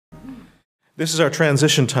This is our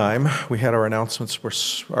transition time. We had our announcements for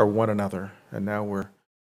our one another, and now we're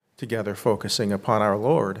together focusing upon our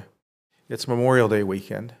Lord. It's Memorial Day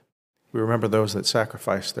weekend. We remember those that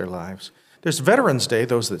sacrificed their lives. There's Veterans Day,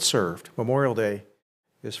 those that served. Memorial Day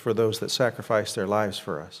is for those that sacrificed their lives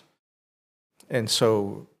for us. And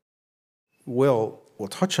so we'll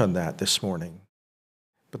touch on that this morning.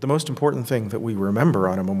 But the most important thing that we remember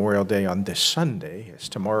on a Memorial Day on this Sunday is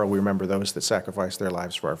tomorrow we remember those that sacrificed their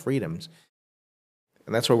lives for our freedoms.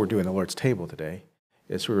 And that's what we're doing at the Lord's table today,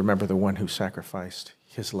 is we remember the one who sacrificed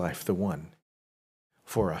his life, the one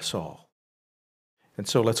for us all. And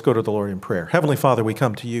so let's go to the Lord in prayer. Heavenly Father, we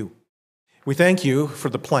come to you. We thank you for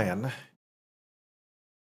the plan,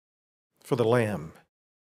 for the Lamb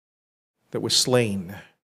that was slain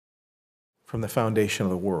from the foundation of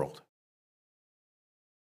the world.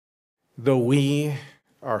 Though we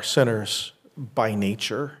are sinners by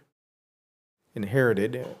nature,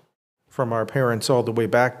 inherited from our parents all the way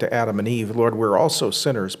back to Adam and Eve, Lord, we're also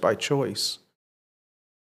sinners by choice.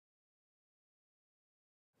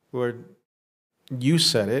 Lord, you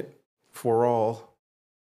said it, for all,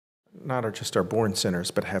 not are just our born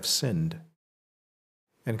sinners, but have sinned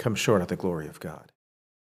and come short of the glory of God.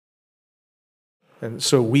 And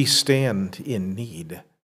so we stand in need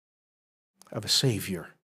of a Savior.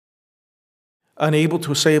 Unable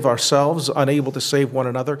to save ourselves, unable to save one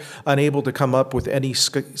another, unable to come up with any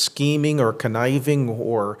scheming or conniving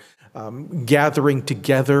or gathering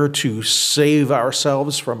together to save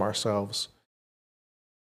ourselves from ourselves.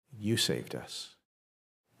 You saved us.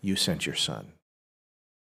 You sent your Son.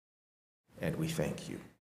 And we thank you.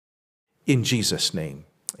 In Jesus' name,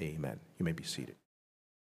 amen. You may be seated.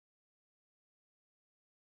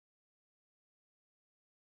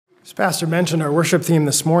 As Pastor mentioned, our worship theme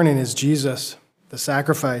this morning is Jesus, the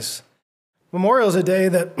sacrifice. Memorial is a day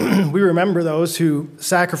that we remember those who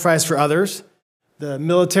sacrifice for others, the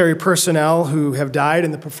military personnel who have died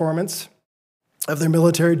in the performance of their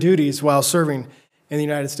military duties while serving in the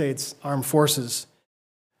United States Armed Forces.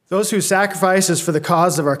 Those who sacrifice is for the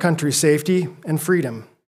cause of our country's safety and freedom.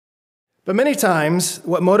 But many times,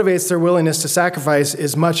 what motivates their willingness to sacrifice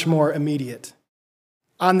is much more immediate.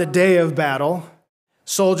 On the day of battle,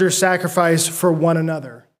 soldiers sacrifice for one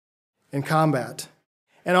another in combat,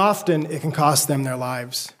 and often it can cost them their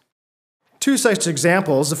lives. Two such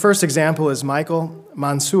examples. The first example is Michael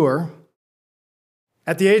Mansour.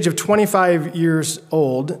 At the age of 25 years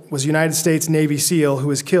old, was a United States Navy SEAL who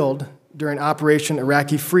was killed during Operation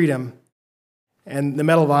Iraqi Freedom, and the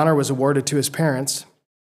Medal of Honor was awarded to his parents.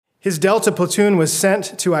 His Delta platoon was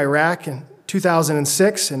sent to Iraq in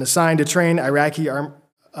 2006 and assigned to train Iraqi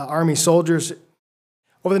Army soldiers.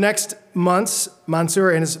 Over the next months,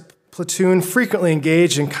 Mansour and his platoon frequently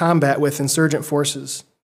engaged in combat with insurgent forces.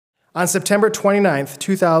 On September 29,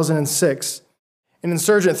 2006, an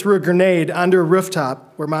insurgent threw a grenade under a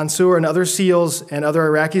rooftop where Mansour and other SEALs and other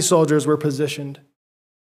Iraqi soldiers were positioned.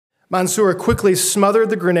 Mansour quickly smothered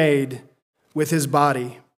the grenade with his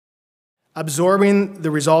body, absorbing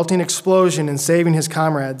the resulting explosion and saving his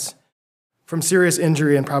comrades from serious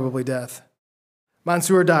injury and probably death.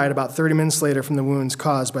 Mansour died about 30 minutes later from the wounds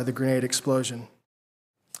caused by the grenade explosion.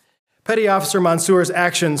 Petty Officer Mansour's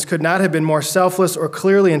actions could not have been more selfless or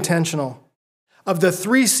clearly intentional. Of the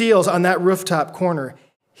 3 SEALs on that rooftop corner,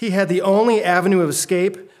 he had the only avenue of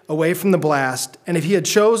escape away from the blast, and if he had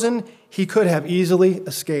chosen, he could have easily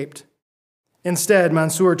escaped. Instead,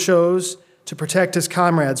 Mansour chose to protect his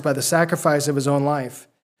comrades by the sacrifice of his own life.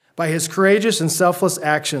 By his courageous and selfless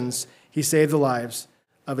actions, he saved the lives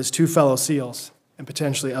of his 2 fellow SEALs and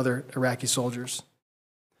potentially other Iraqi soldiers.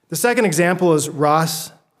 The second example is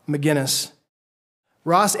Ross McGinnis.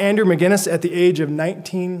 Ross Andrew McGinnis, at the age of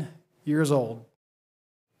 19 years old,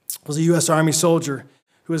 was a U.S. Army soldier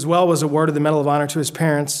who as well was awarded the Medal of Honor to his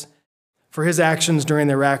parents for his actions during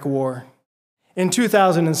the Iraq War. In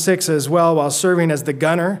 2006 as well, while serving as the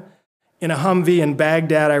gunner in a Humvee in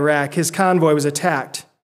Baghdad, Iraq, his convoy was attacked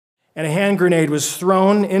and a hand grenade was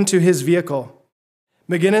thrown into his vehicle.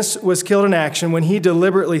 McGinnis was killed in action when he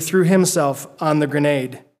deliberately threw himself on the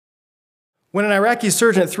grenade. When an Iraqi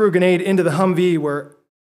sergeant threw a grenade into the Humvee where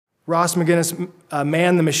Ross McGinnis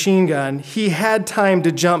manned the machine gun, he had time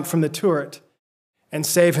to jump from the turret and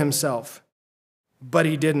save himself, but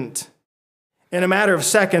he didn't. In a matter of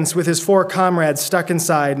seconds, with his 4 comrades stuck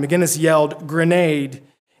inside, McGinnis yelled, "Grenade,"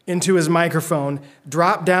 into his microphone,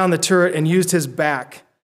 dropped down the turret, and used his back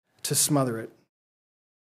to smother it.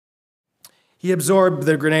 He absorbed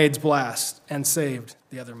the grenade's blast and saved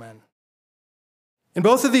the other men. In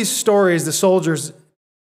both of these stories, the soldiers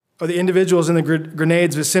or the individuals in the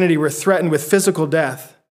grenade's vicinity were threatened with physical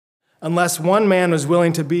death unless one man was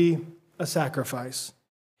willing to be a sacrifice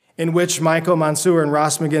in which Michael Mansour and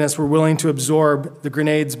Ross McGinnis were willing to absorb the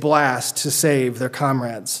grenade's blast to save their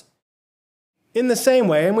comrades. In the same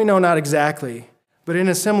way, and we know not exactly, but in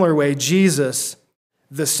a similar way, Jesus,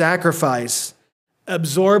 the sacrifice,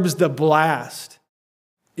 absorbs the blast,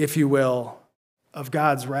 if you will, of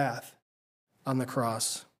God's wrath on the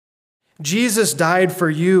cross. Jesus died for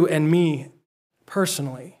you and me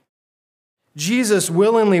personally. Jesus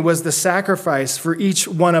willingly was the sacrifice for each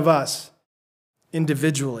one of us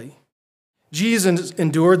individually. Jesus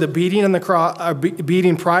endured the beating on the cross,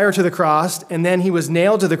 beating prior to the cross, and then he was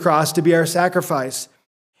nailed to the cross to be our sacrifice.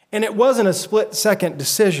 And it wasn't a split-second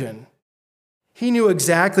decision. He knew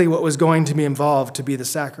exactly what was going to be involved to be the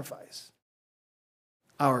sacrifice,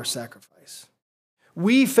 our sacrifice.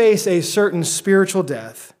 We face a certain spiritual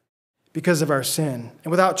death because of our sin,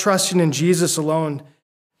 and without trusting in Jesus alone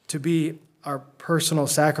to be our personal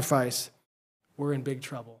sacrifice, we're in big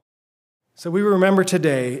trouble. So we remember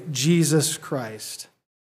today Jesus Christ,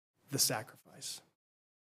 the sacrifice.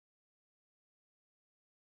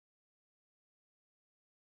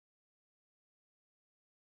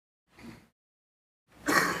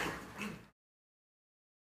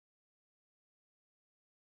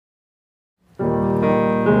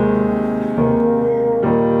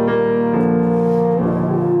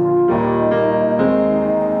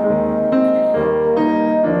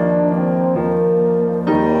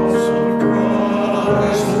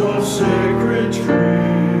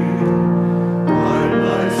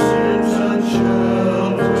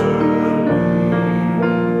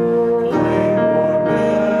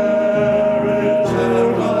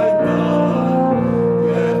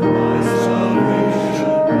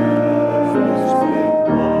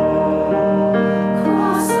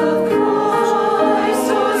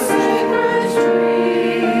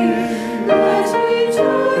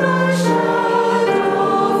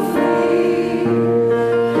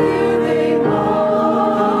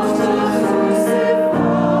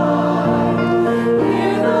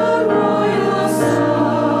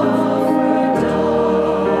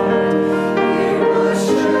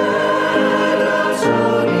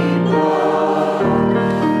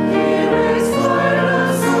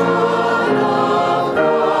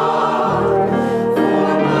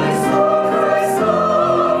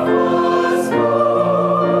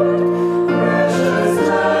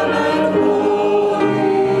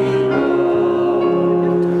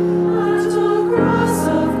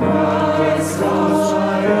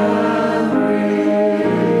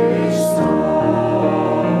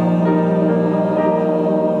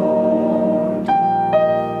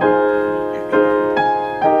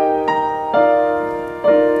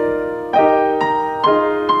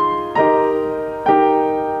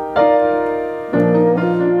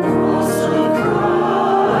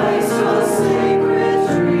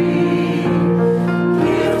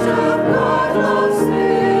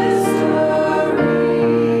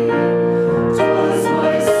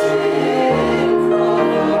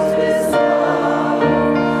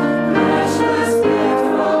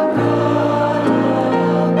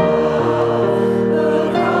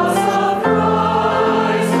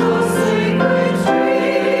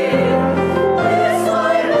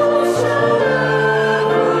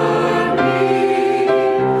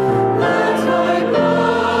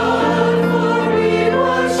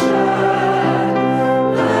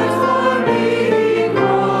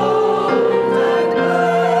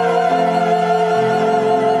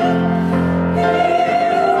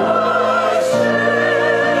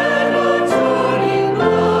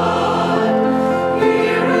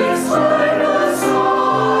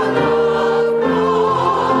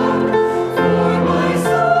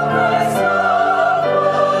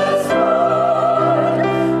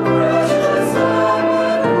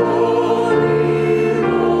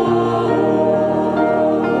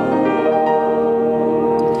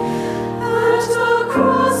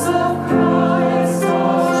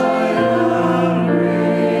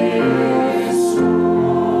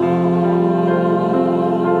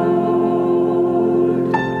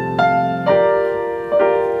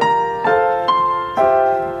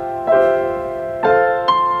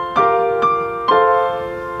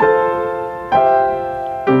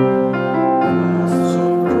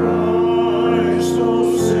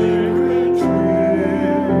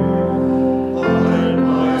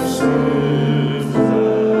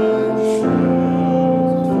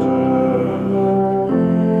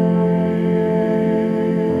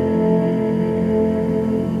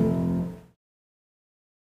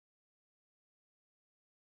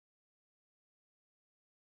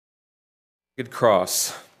 Rugged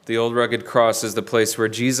cross. The old rugged cross is the place where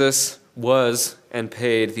Jesus was and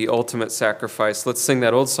paid the ultimate sacrifice. Let's sing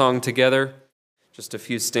that old song together, just a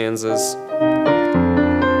few stanzas.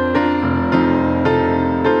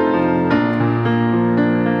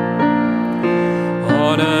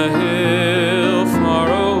 On a hill far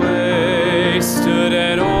away stood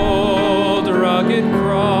an old rugged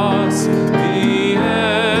cross, the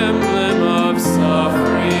emblem of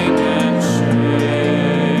suffering and shame.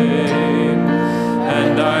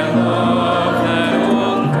 And I love that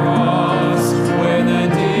old cross where the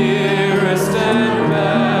dearest and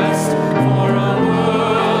best for a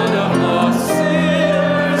world of lost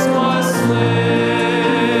sinners was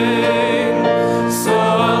slain. So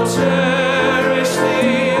I'll cherish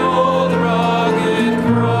the old rugged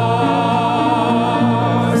cross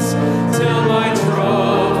till my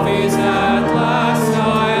trophies at last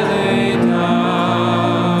I lay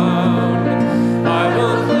down. I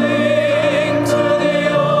will cling to the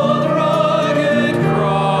old rugged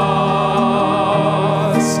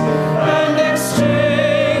cross and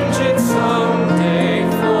exchange it someday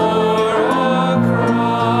for a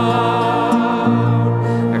crown.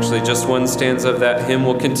 Actually, just one stanza of that hymn.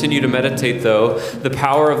 We'll continue to meditate, though, the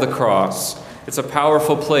power of the cross. It's a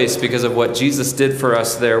powerful place because of what Jesus did for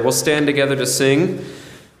us there. We'll stand together to sing.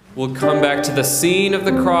 We'll come back to the scene of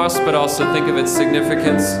the cross, but also think of its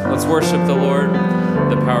significance. Let's worship the Lord,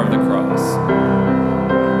 the power of the cross.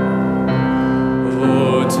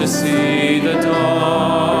 Oh, to see the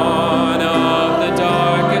dawn of the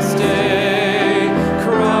darkest day,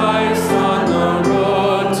 Christ on the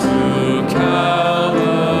road to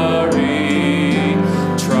Calvary,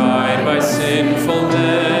 tried by sinful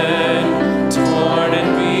men, torn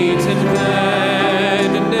and beaten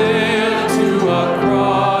then, nailed to a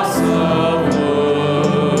cross of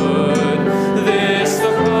wood. This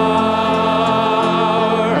the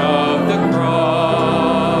power of the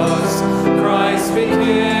cross. Christ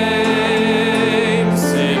became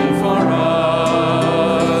sin for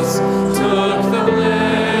us, took the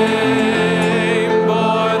blame,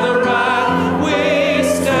 bore the wrath. We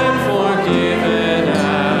stand forgiven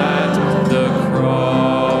at the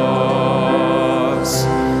cross.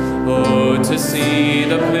 Oh, to see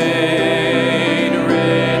the pain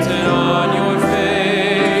written on your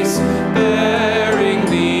face, bearing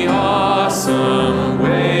the awesome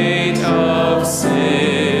weight of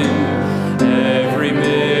sin. Every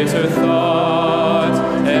bitter thought,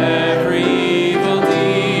 every evil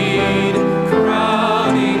deed,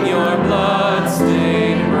 crowning your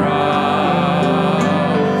blood-stained brow.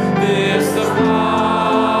 This the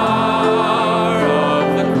power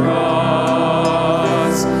of the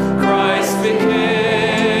cross. Christ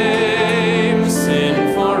became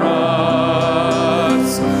sin for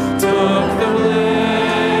us, took the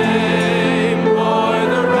blame, bore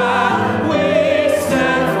the wrath. We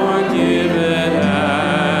stand forgiven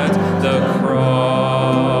at the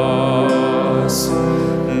cross.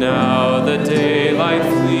 Now the daylight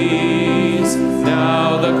flees,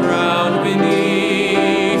 now the ground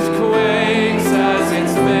beneath quakes as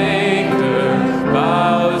its maker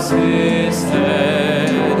bows his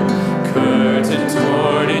head. Curtain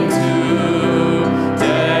torn in two,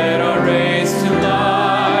 dead are raised to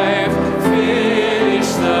life,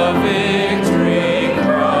 finish the victory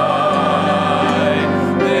cry.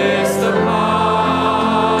 This the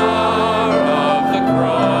power of the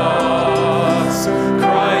cross.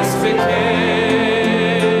 Christ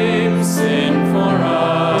became sin for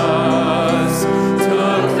us,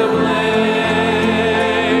 took the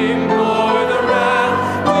blame, bore the wrath.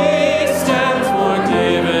 We stand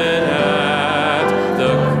forgiven at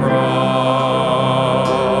the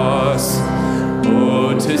cross. Oh,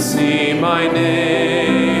 to see my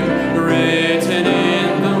name written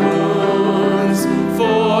in the wounds,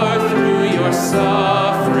 for through your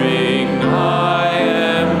suffering I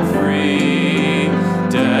am free.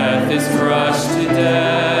 Death is crushed to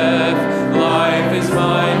death, life is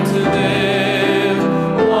mine to live,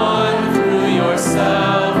 won through your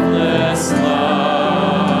selfless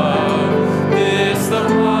love. This the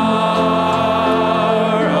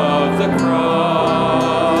power of the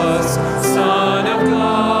cross. Son of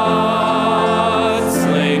God,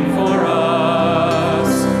 slain for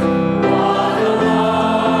us. What a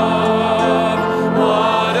love,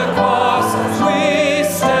 what a cost. We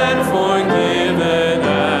stand forgiven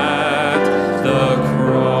at the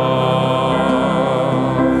cross.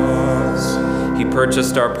 He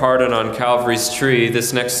purchased our pardon on Calvary's tree.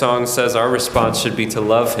 This next song says our response should be to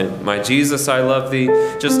love him. My Jesus, I love thee.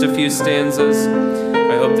 Just a few stanzas.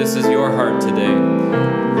 I hope this is your heart today.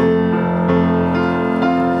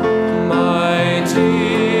 My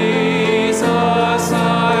Jesus,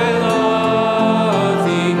 I love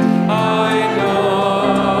thee. I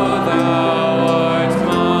know that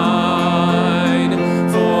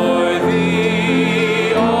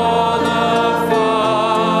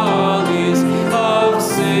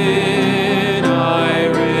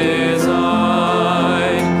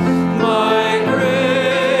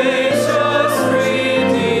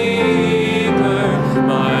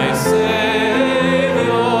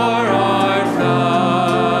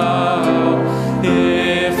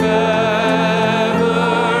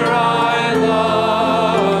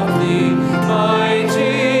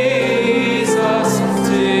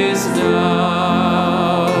 'tis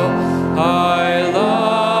now. I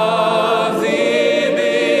love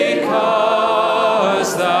thee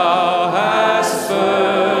because thou hast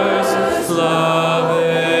first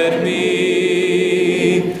loved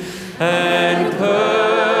me, and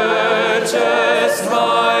purchased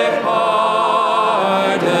my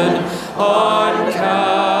pardon on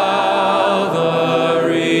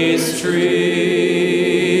Calvary's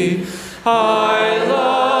tree. I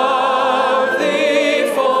love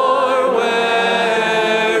thee for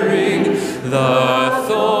wearing the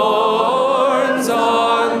thorns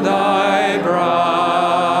on thy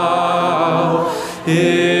brow.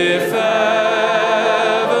 If ever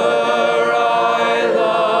I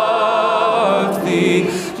loved thee,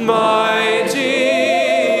 my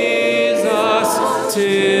Jesus,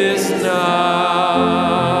 'tis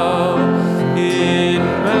now. In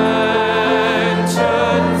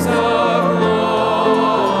mansions of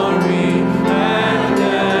glory and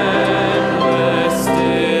endless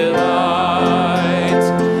delight,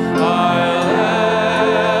 I'll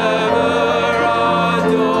ever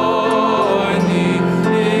adore thee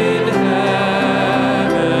in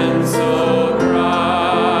heaven so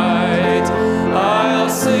bright. I'll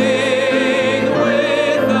sing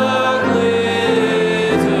with the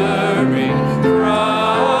glittering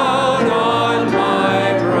crown on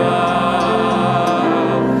my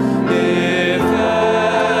brow. If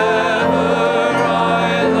ever I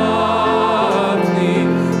loved thee,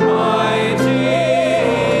 my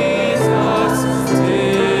Jesus,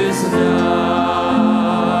 'tis now.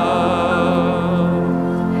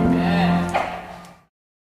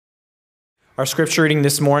 Our scripture reading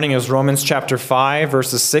this morning is Romans chapter 5,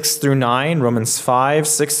 verses 6 through 9. Romans 5,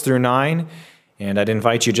 6 through 9. And I'd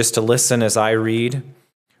invite you just to listen as I read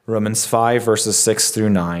Romans 5, verses 6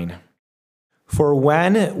 through 9. For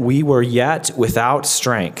when we were yet without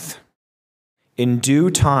strength, in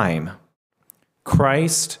due time,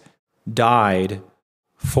 Christ died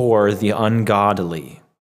for the ungodly.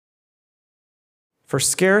 For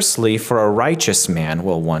scarcely for a righteous man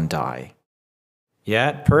will one die.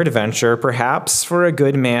 Yet, peradventure, perhaps for a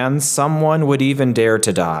good man, someone would even dare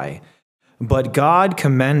to die. But God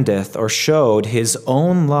commendeth or showed his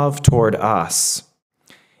own love toward us,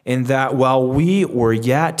 in that while we were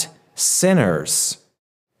yet sinners,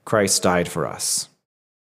 Christ died for us.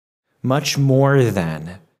 Much more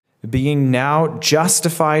then, being now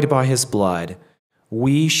justified by his blood,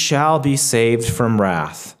 we shall be saved from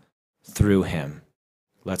wrath through him.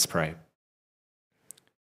 Let's pray.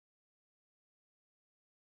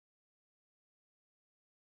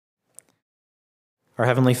 Our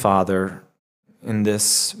Heavenly Father, in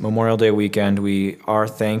this Memorial Day weekend, we are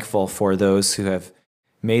thankful for those who have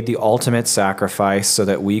made the ultimate sacrifice so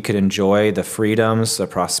that we could enjoy the freedoms, the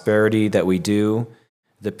prosperity that we do,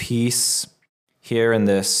 the peace here in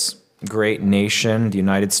this great nation, the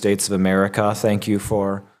United States of America. Thank you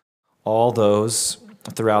for all those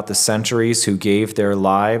throughout the centuries who gave their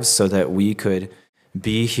lives so that we could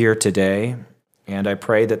be here today. And I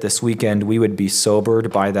pray that this weekend we would be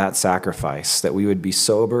sobered by that sacrifice, that we would be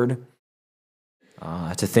sobered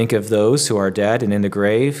to think of those who are dead and in the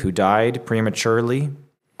grave, who died prematurely,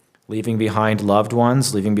 leaving behind loved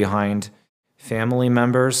ones, leaving behind family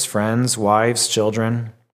members, friends, wives,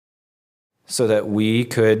 children, so that we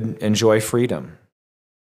could enjoy freedom.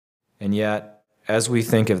 And yet, as we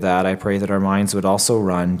think of that, I pray that our minds would also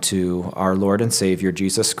run to our Lord and Savior,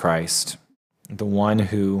 Jesus Christ, the one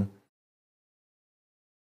who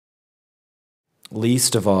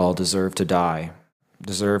least of all deserved to die,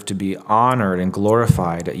 deserved to be honored and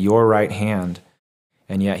glorified at your right hand.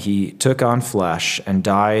 And yet he took on flesh and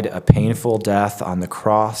died a painful death on the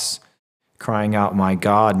cross, crying out, my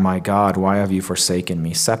God, why have you forsaken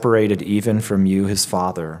me?" Separated even from you, his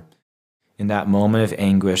Father, in that moment of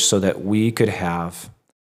anguish so that we could have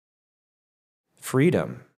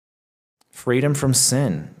freedom. Freedom from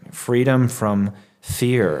sin, freedom from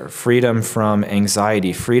fear, freedom from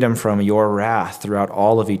anxiety, freedom from your wrath throughout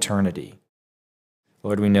all of eternity.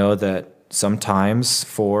 Lord, we know that sometimes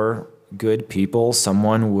for good people,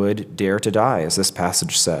 someone would dare to die, as this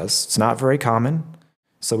passage says. It's not very common,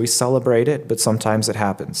 so we celebrate it, but sometimes it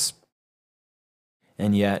happens.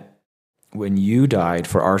 And yet, when you died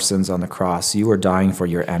for our sins on the cross, you were dying for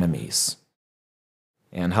your enemies.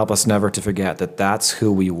 And help us never to forget that that's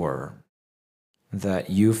who we were, that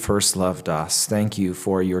you first loved us. Thank you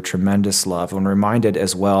for your tremendous love. And reminded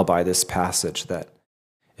as well by this passage that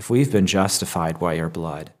if we've been justified by your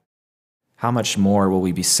blood, how much more will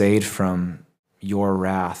we be saved from your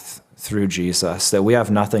wrath through Jesus, that we have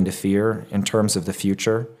nothing to fear in terms of the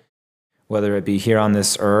future, whether it be here on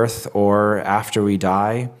this earth or after we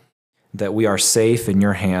die, that we are safe in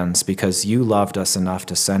your hands because you loved us enough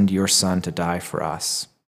to send your Son to die for us.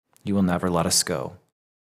 You will never let us go.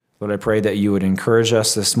 Lord, I pray that you would encourage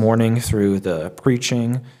us this morning through the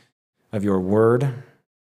preaching of your word.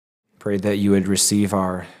 Pray that you would receive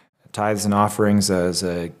our tithes and offerings as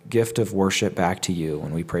a gift of worship back to you.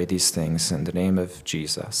 And we pray these things in the name of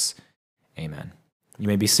Jesus. Amen. You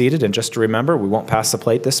may be seated, and just to remember, we won't pass the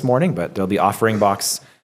plate this morning, but there'll be offering box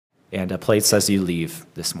and plates as you leave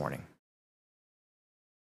this morning.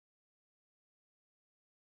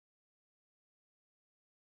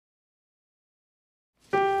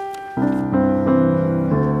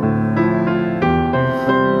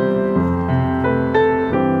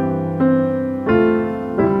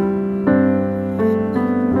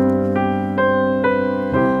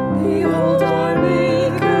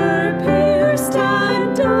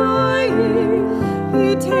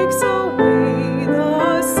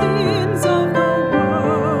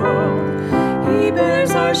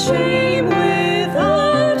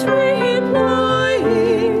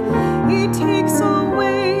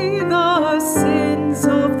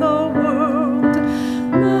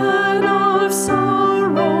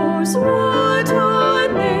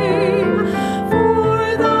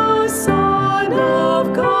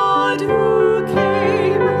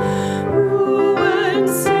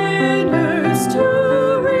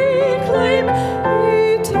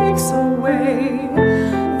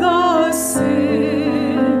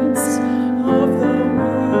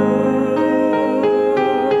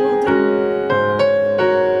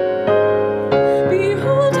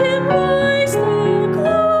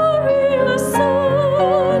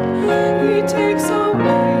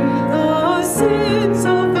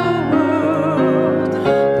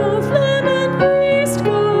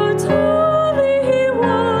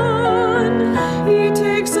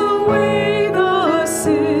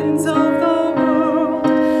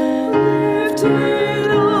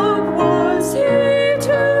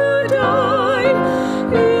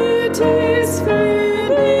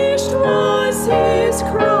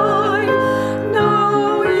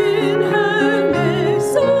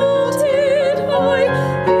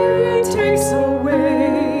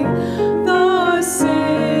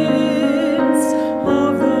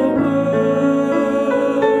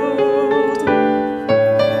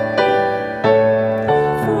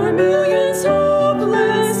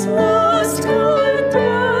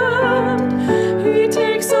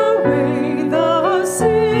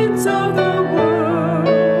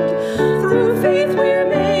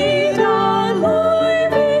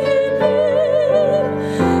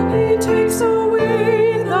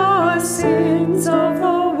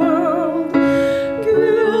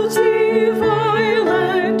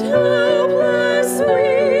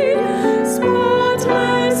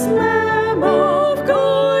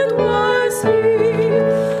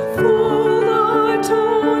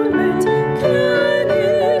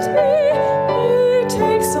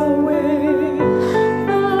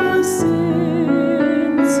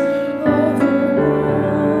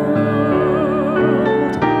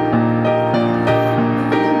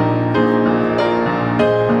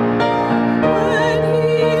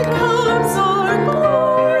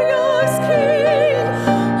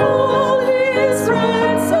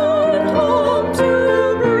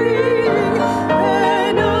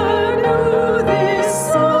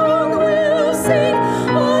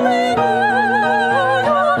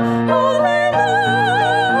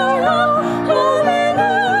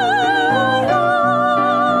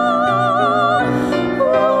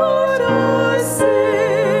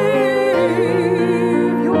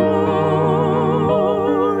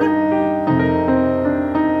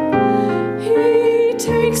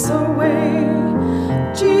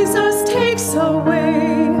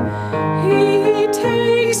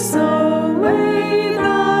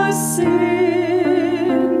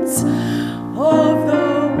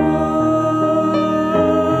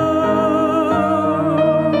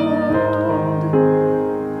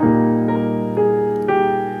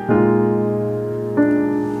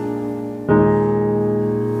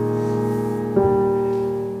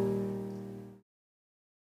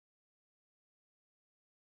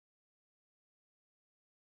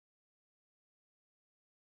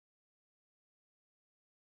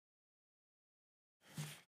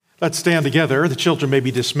 Let's stand together. The children may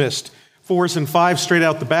be dismissed. 4s and 5s straight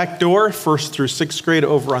out the back door, 1st through 6th grade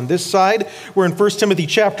over on this side. We're in 1 Timothy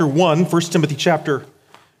chapter 1, 1 Timothy chapter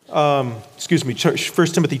 2,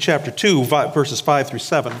 verses 5 through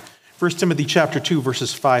 7. 1 Timothy chapter 2,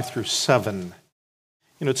 verses 5 through 7.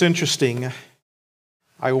 You know, it's interesting.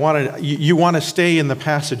 You want to stay in the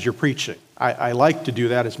passage you're preaching. I like to do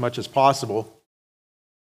that as much as possible.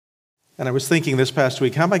 And I was thinking this past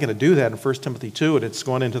week, how am I going to do that in 1 Timothy 2? And it's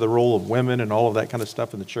going into the role of women and all of that kind of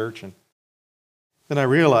stuff in the church. And then I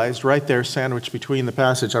realized right there, sandwiched between the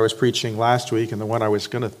passage I was preaching last week and the one I was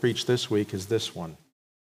going to preach this week, is this one.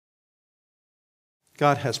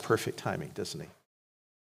 God has perfect timing, doesn't he?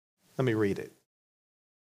 Let me read it.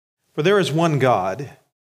 For there is one God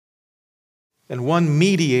and one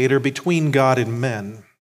mediator between God and men,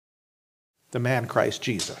 the man Christ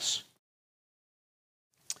Jesus,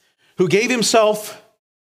 who gave himself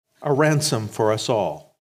a ransom for us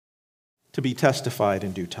all, to be testified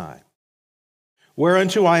in due time.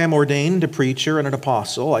 Whereunto I am ordained a preacher and an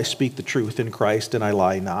apostle. I speak the truth in Christ, and I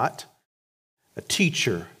lie not. A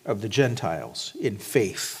teacher of the Gentiles in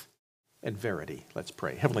faith and verity. Let's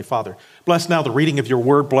pray. Heavenly Father, bless now the reading of your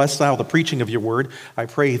word. Bless now the preaching of your word. I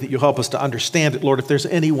pray that you'll help us to understand it. Lord, if there's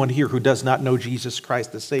anyone here who does not know Jesus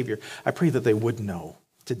Christ the Savior, I pray that they would know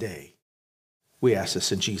today. We ask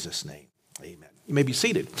this in Jesus' name. Amen. You may be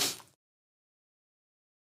seated.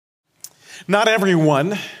 Not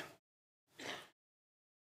everyone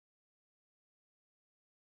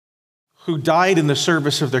who died in the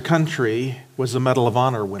service of their country was a Medal of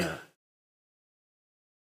Honor winner.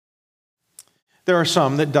 There are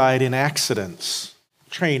some that died in accidents,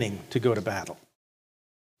 training to go to battle.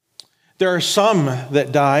 There are some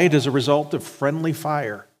that died as a result of friendly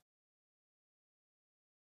fire.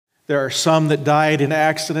 There are some that died in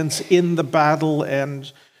accidents in the battle and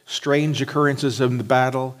strange occurrences in the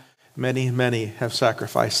battle. Many, many have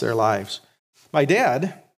sacrificed their lives. My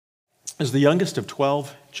dad is the youngest of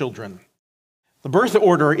 12 children. The birth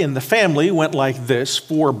order in the family went like this: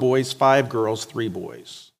 4 boys, 5 girls, 3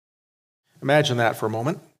 boys. Imagine that for a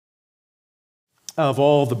moment. Of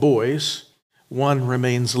all the boys, 1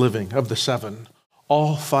 remains living. Of the 7,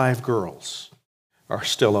 all 5 girls are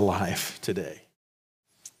still alive today.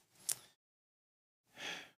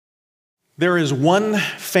 There is one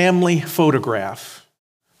family photograph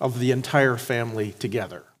of the entire family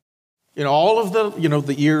together. In all of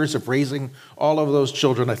the years of raising all of those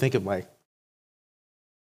children, I think of my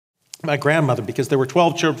grandmother, because there were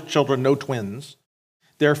 12 children, no twins.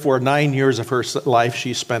 Therefore, 9 years of her life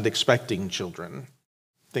she spent expecting children.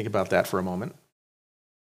 Think about that for a moment.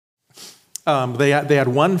 They had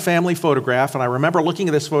one family photograph, and I remember looking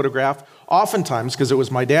at this photograph oftentimes because it was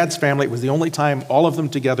my dad's family. It was the only time all of them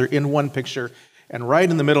together in one picture. And right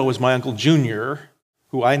in the middle was my Uncle Junior,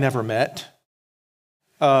 who I never met,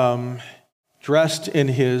 dressed in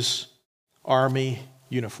his Army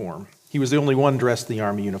uniform. He was the only one dressed in the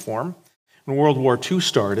Army uniform. When World War II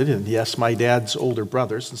started, and yes, my dad's older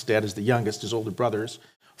brothers, since Dad is the youngest, his older brothers,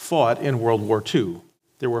 fought in World War II.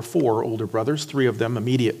 There were 4 older brothers. 3 of them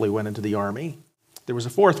immediately went into the Army. There was a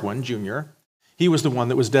 4th one, Junior. He was the one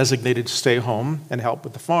that was designated to stay home and help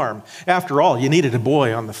with the farm. After all, you needed a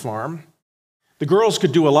boy on the farm. The girls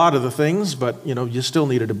could do a lot of the things, but you still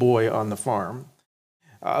needed a boy on the farm.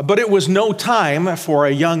 But it was no time for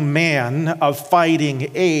a young man of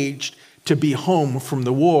fighting age to be home from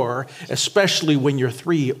the war, especially when your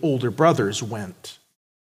 3 older brothers went.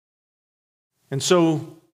 And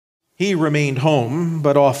so he remained home,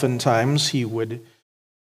 but oftentimes he would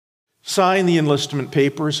sign the enlistment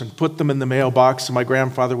papers and put them in the mailbox, and my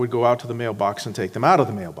grandfather would go out to the mailbox and take them out of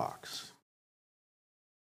the mailbox.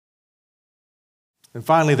 And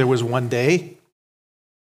finally, there was one day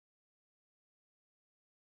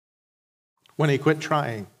when he quit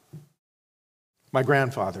trying. My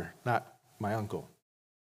grandfather, not my uncle.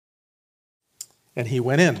 And he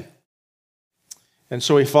went in. And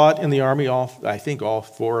so he fought in the Army. I think all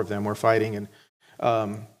 4 of them were fighting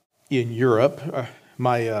in Europe.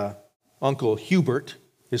 My Uncle Hubert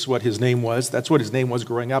is what his name was. That's what his name was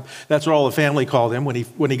growing up. That's what all the family called him.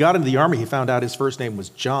 When he got into the Army, he found out his first name was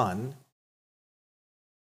John.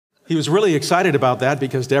 He was really excited about that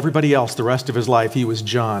because to everybody else, the rest of his life, he was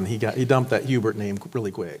John. He dumped that Hubert name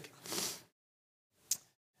really quick.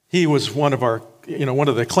 He was one of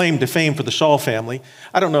the claim to fame for the Shaw family.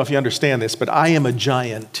 I don't know if you understand this, but I am a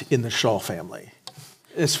giant in the Shaw family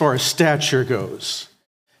as far as stature goes.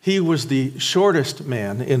 He was the shortest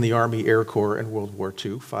man in the Army Air Corps in World War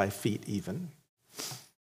II, 5 feet even.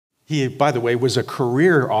 He, by the way, was a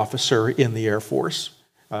career officer in the Air Force,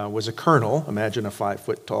 was a colonel. Imagine a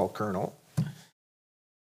 5-foot-tall colonel.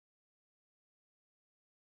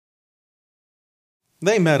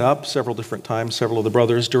 They met up several different times, several of the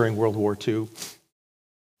brothers, during World War II.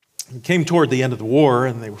 It came toward the end of the war,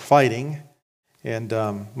 and they were fighting. And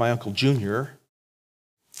my Uncle Junior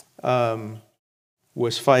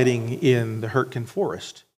was fighting in the Hurtgen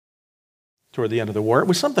Forest toward the end of the war. It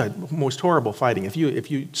was some of the most horrible fighting. If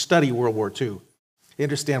you study World War II, You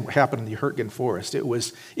understand what happened in the Hurtgen Forest. It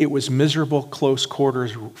was miserable, close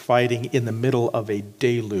quarters fighting in the middle of a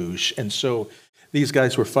deluge. And so these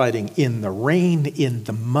guys were fighting in the rain, in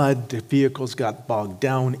the mud. The vehicles got bogged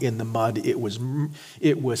down in the mud. It was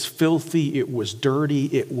filthy. It was dirty.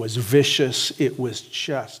 It was vicious. It was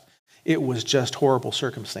just horrible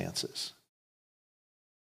circumstances.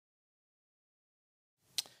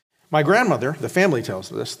 My grandmother, the family tells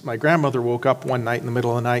this, my grandmother woke up one night in the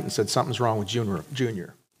middle of the night and said, something's wrong with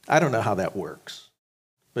Junior. I don't know how that works,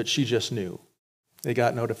 but she just knew. They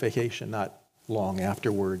got notification not long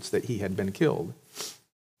afterwards that he had been killed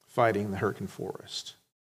fighting the Hurtgen Forest.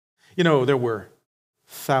 You know, there were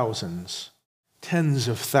thousands, tens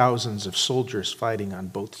of thousands of soldiers fighting on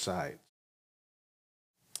both sides.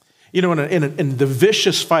 You know, in the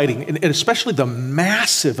vicious fighting, and especially the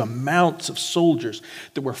massive amounts of soldiers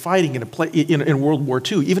that were fighting in World War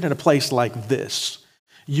II, even in a place like this,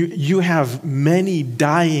 you have many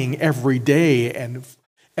dying every day, and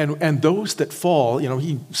those that fall, you know,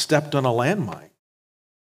 he stepped on a landmine.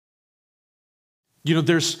 You know,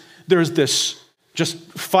 there's this just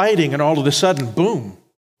fighting, and all of a sudden, boom,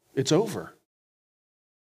 it's over.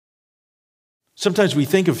 Sometimes we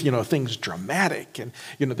think of, you know, things dramatic and,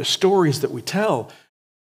 you know, the stories that we tell.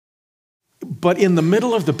 But in the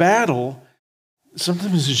middle of the battle,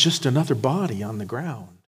 sometimes it's just another body on the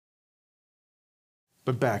ground.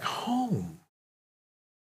 But back home,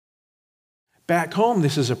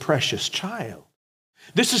 this is a precious child.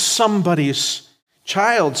 This is somebody's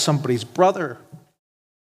child, somebody's brother,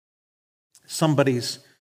 somebody's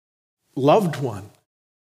loved one.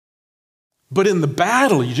 But in the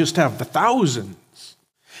battle, you just have the thousands.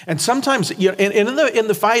 And sometimes, you know, in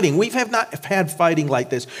the fighting, we have not had fighting like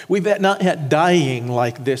this. We've not had dying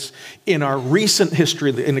like this in our recent history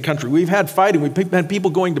in the country. We've had fighting. We've had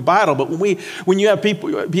people going to battle. But when you have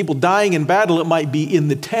people dying in battle, it might be in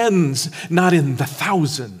the tens, not in the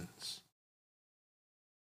thousands.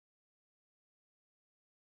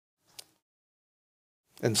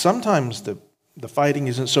 And sometimes the fighting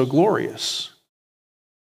isn't so glorious.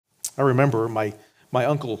 I remember my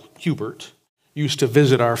Uncle Hubert used to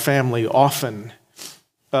visit our family often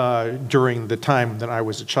during the time that I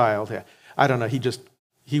was a child. I don't know,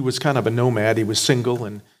 he was kind of a nomad. He was single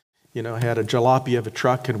and, you know, had a jalopy of a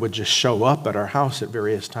truck and would just show up at our house at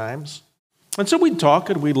various times. And so we'd talk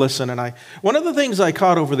and we'd listen. And one of the things I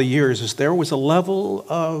caught over the years is there was a level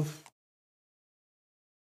of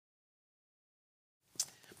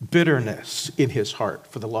bitterness in his heart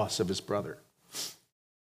for the loss of his brother.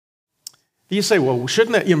 You say, well,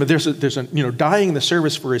 shouldn't that, you know, there's a you know, dying in the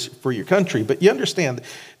service for your country, but you understand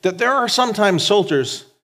that there are sometimes soldiers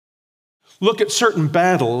look at certain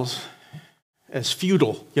battles as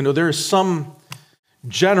futile. You know, there is some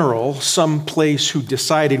general, some place who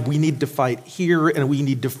decided we need to fight here and we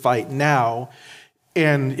need to fight now,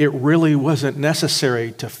 and it really wasn't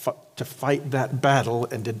necessary to fight that battle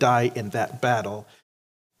and to die in that battle,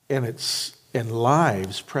 and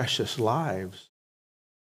lives, precious lives,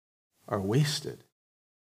 are wasted.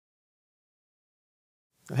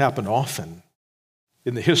 It happened often.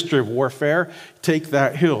 In the history of warfare, take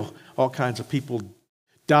that hill. All kinds of people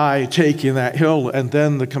die taking that hill, and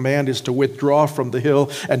then the command is to withdraw from the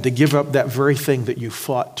hill and to give up that very thing that you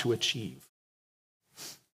fought to achieve.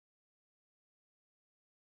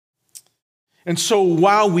 And so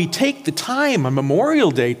while we take the time on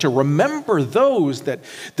Memorial Day to remember those that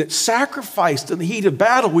sacrificed in the heat of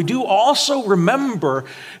battle, we do also remember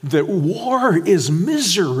that war is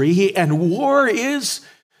misery and war is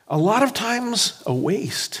a lot of times a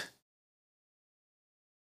waste.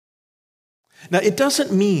 Now, it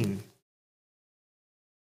doesn't mean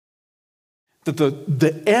that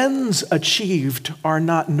the ends achieved are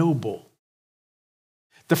not noble.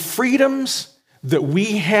 The freedoms that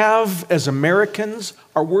we have as Americans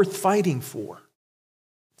are worth fighting for.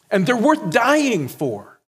 And they're worth dying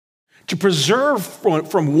for, to preserve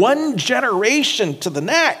from one generation to the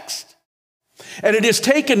next. And it has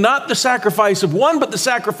taken not the sacrifice of one, but the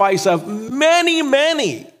sacrifice of many,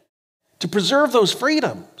 many to preserve those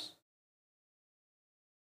freedoms.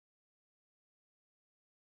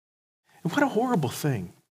 And what a horrible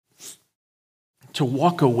thing to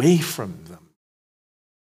walk away from them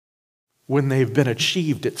when they've been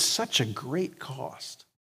achieved at such a great cost.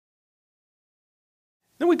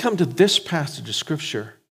 Then we come to this passage of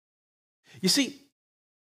Scripture. You see,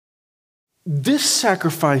 this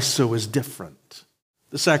sacrifice, though, is different,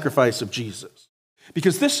 the sacrifice of Jesus.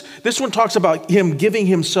 Because this one talks about him giving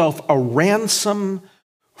himself a ransom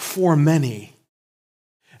for many.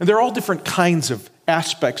 And there are all different kinds of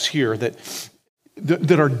aspects here that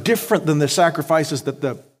are different than the sacrifices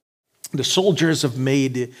that the soldiers have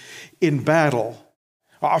made in battle.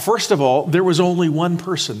 First of all, there was only one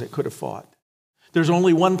person that could have fought. There's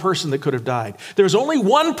only one person that could have died. There's only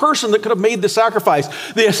one person that could have made the sacrifice.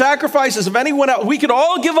 The sacrifices of anyone else, we could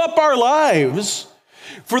all give up our lives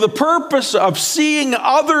for the purpose of seeing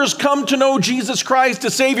others come to know Jesus Christ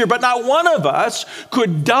as Savior, but not one of us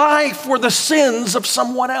could die for the sins of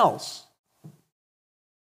someone else.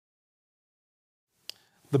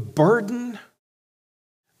 The burden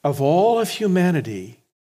of all of humanity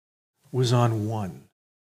was on one,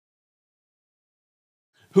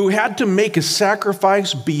 who had to make a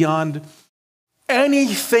sacrifice beyond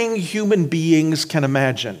anything human beings can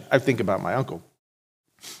imagine. I think about my uncle.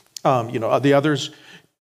 The others,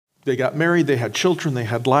 they got married, they had children, they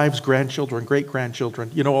had lives, grandchildren,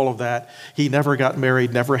 great-grandchildren, all of that. He never got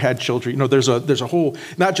married, never had children. There's a whole,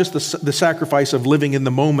 not just the sacrifice of living in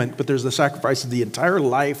the moment, but there's the sacrifice of the entire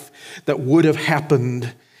life that would have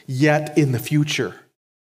happened yet in the future.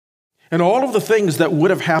 And all of the things that would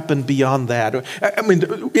have happened beyond that. I mean,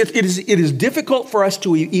 it is difficult for us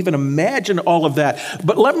to even imagine all of that.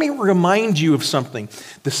 But let me remind you of something.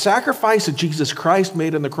 The sacrifice that Jesus Christ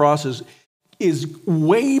made on the cross is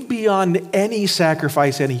way beyond any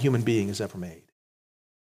sacrifice any human being has ever made.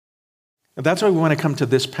 And that's why we want to come to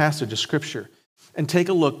this passage of Scripture and take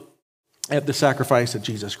a look at the sacrifice that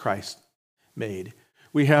Jesus Christ made.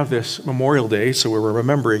 We have this Memorial Day, so we're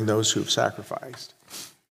remembering those who have sacrificed.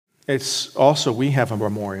 It's also, we have a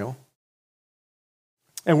memorial,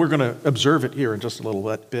 and we're going to observe it here in just a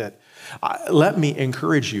little bit. Let me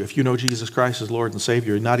encourage you, if you know Jesus Christ as Lord and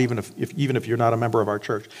Savior, not even if you're not a member of our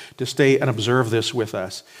church, to stay and observe this with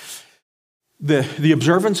us. The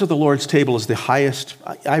observance of the Lord's table is the highest,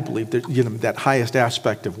 I believe, that highest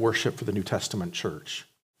aspect of worship for the New Testament church.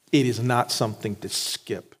 It is not something to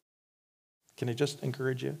skip. Can I just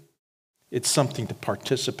encourage you? It's something to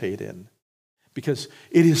participate in. Because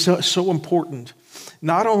it is so important,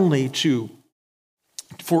 not only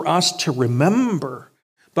for us to remember,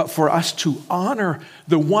 but for us to honor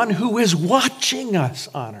the one who is watching us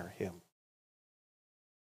honor him.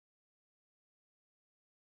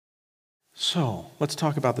 So, let's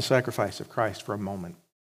talk about the sacrifice of Christ for a moment.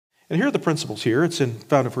 And here are the principles here. It's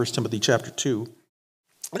found in 1 Timothy chapter 2.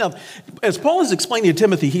 Now, as Paul is explaining to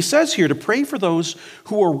Timothy, he says here to pray for those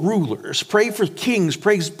who are rulers, pray for kings,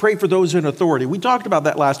 pray for those in authority. We talked about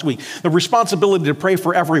that last week, the responsibility to pray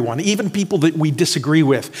for everyone, even people that we disagree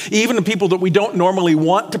with, even the people that we don't normally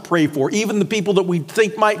want to pray for, even the people that we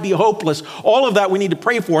think might be hopeless. All of that we need to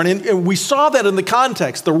pray for. And we saw that in the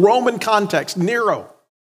context, the Roman context, Nero,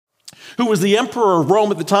 who was the emperor of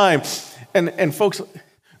Rome at the time. And folks,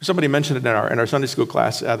 somebody mentioned it in our Sunday school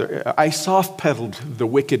class. I soft-pedaled the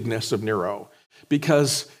wickedness of Nero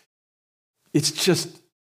because it's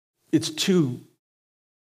too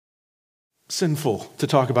sinful to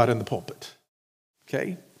talk about in the pulpit.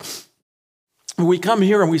 Okay? We come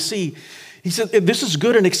here and we see, he said, this is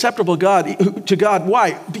good and acceptable to God.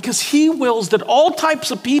 Why? Because he wills that all types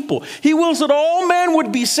of people, he wills that all men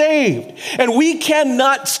would be saved. And we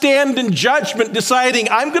cannot stand in judgment deciding,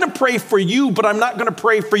 I'm going to pray for you, but I'm not going to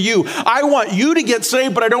pray for you. I want you to get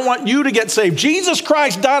saved, but I don't want you to get saved. Jesus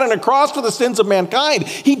Christ died on a cross for the sins of mankind.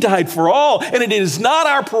 He died for all. And it is not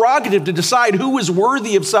our prerogative to decide who is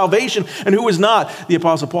worthy of salvation and who is not. The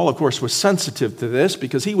Apostle Paul, of course, was sensitive to this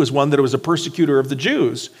because he was one that was a persecutor of the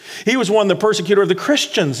Jews. He was one the persecutor of the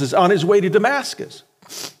Christians is on his way to Damascus.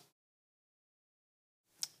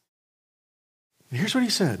 And here's what he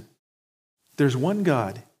said. There's one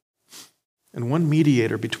God and one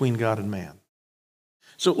mediator between God and man.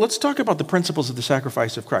 So let's talk about the principles of the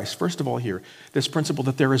sacrifice of Christ. First of all here, this principle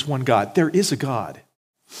that there is one God. There is a God.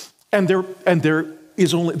 And there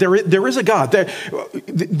is a God.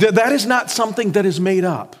 That is not something that is made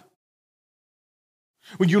up.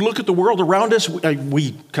 When you look at the world around us,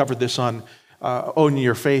 we covered this on Owning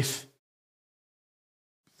Your Faith.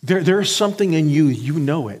 There's something in you, you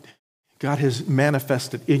know it. God has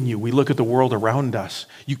manifested in you. We look at the world around us.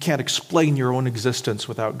 You can't explain your own existence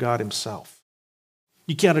without God himself.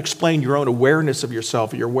 You can't explain your own awareness of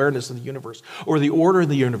yourself, or your awareness of the universe, or the order in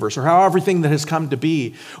the universe, or how everything that has come to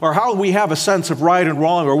be, or how we have a sense of right and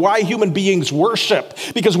wrong, or why human beings worship.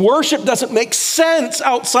 Because worship doesn't make sense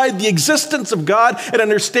outside the existence of God and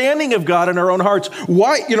understanding of God in our own hearts.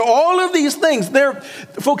 Why? All of these things,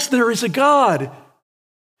 folks, there is a God.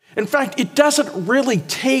 In fact, it doesn't really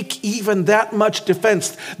take even that much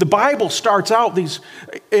defense. The Bible starts out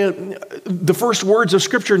the first words of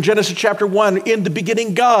Scripture in Genesis chapter 1, in the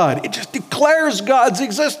beginning God. It just declares God's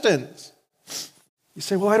existence. You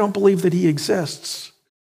say, well, I don't believe that he exists.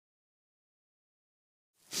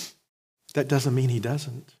 That doesn't mean he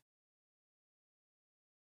doesn't.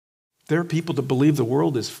 There are people that believe the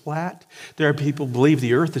world is flat. There are people who believe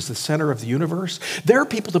the earth is the center of the universe. There are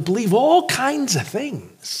people that believe all kinds of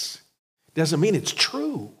things. Doesn't mean it's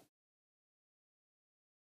true.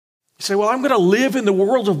 You say, well, I'm going to live in the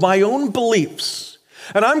world of my own beliefs.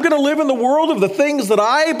 And I'm going to live in the world of the things that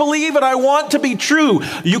I believe and I want to be true.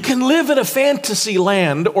 You can live in a fantasy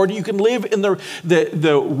land, or you can live in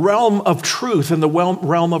the realm of truth and the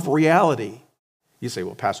realm of reality. You say,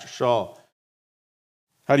 well, Pastor Shaw,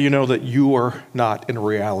 how do you know that you are not in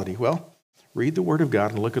reality? Well, read the Word of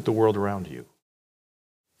God and look at the world around you.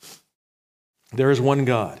 There is one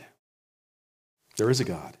God. There is a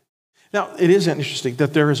God. Now, it is interesting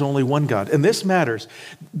that there is only one God, and this matters.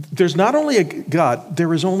 There's not only a God,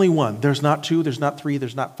 there is only one. There's not two, there's not three,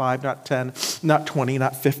 there's not 5, not 10, not 20,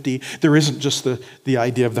 not 50. There isn't just the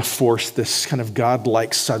idea of the force, this kind of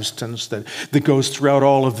God-like substance that goes throughout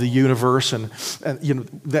all of the universe, and you know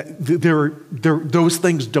that those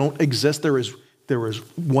things don't exist. There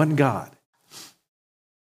is one God,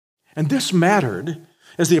 and this mattered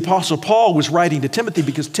as the Apostle Paul was writing to Timothy,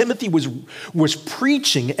 because Timothy was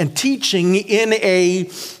preaching and teaching in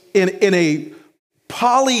a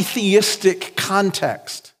polytheistic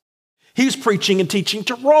context. He's preaching and teaching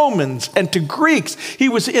to Romans and to Greeks. He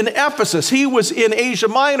was in Ephesus. He was in Asia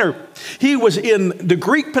Minor. He was in the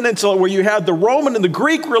Greek peninsula, where you had the Roman and the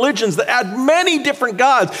Greek religions that had many different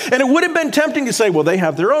gods. And it would have been tempting to say, well, they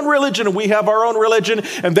have their own religion and we have our own religion,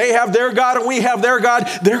 and they have their God and we have their God.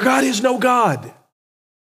 Their God is no God.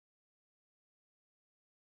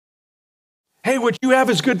 Hey, what you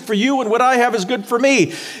have is good for you, and what I have is good for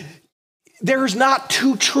me. There's not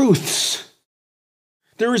two truths.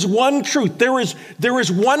 There is one truth. There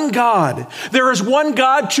is one God. There is one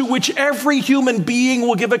God to which every human being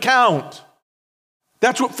will give account.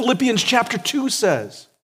 That's what Philippians chapter 2 says.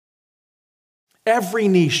 Every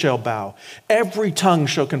knee shall bow. Every tongue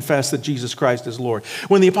shall confess that Jesus Christ is Lord.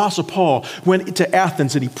 When the Apostle Paul went to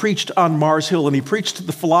Athens and he preached on Mars Hill and he preached to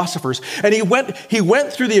the philosophers, and he went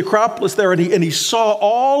through the Acropolis there, and he saw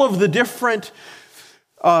all of the different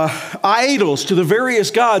idols to the various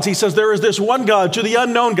gods. He says, there is this one God to the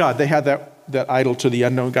unknown God. They had that idol to the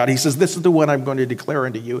unknown God. He says, this is the one I'm going to declare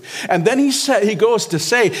unto you. And then he goes to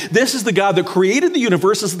say, this is the God that created the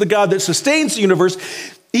universe. This is the God that sustains the universe.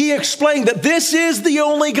 He explained that this is the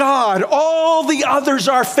only God. All the others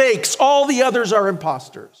are fakes. All the others are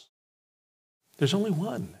imposters. There's only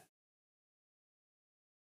one.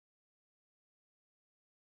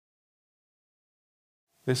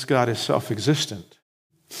 This God is self-existent.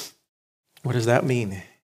 What does that mean?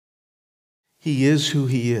 He is who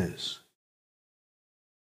he is.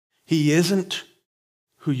 He isn't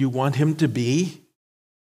who you want him to be.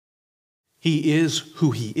 He is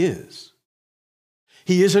who he is.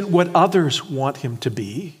 He isn't what others want him to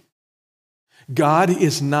be. God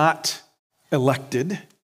is not elected.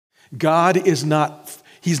 God is not,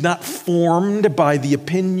 he's not formed by the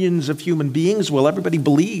opinions of human beings. Well, everybody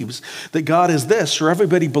believes that God is this, or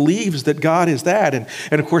everybody believes that God is that. And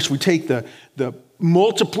of course, we take the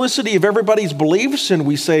multiplicity of everybody's beliefs and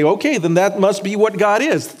we say, okay, then that must be what God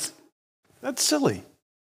is. That's silly.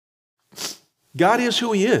 God is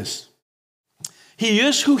who he is. He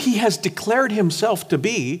is who he has declared himself to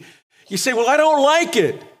be. You say, well, I don't like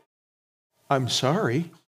it. I'm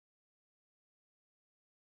sorry.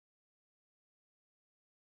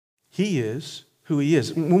 He is who he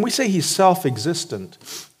is. When we say he's self-existent,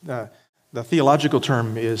 the theological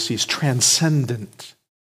term is he's transcendent.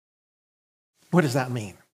 What does that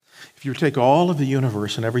mean? If you take all of the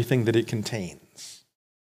universe and everything that it contains,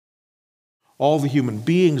 all the human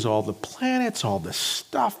beings, all the planets, all the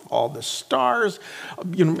stuff, all the stars,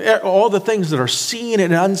 all the things that are seen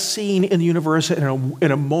and unseen in the universe,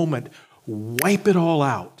 in a moment, wipe it all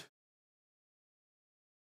out.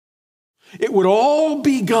 It would all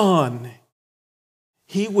be gone.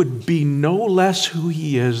 He would be no less who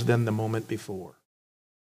he is than the moment before.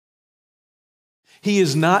 He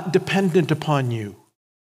is not dependent upon you.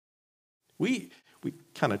 We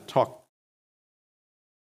kind of talk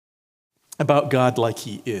about God like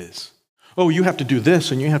he is. Oh, you have to do this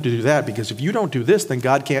and you have to do that, because if you don't do this, then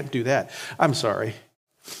God can't do that. I'm sorry.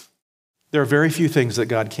 There are very few things that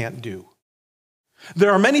God can't do.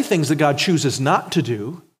 There are many things that God chooses not to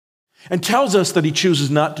do and tells us that he chooses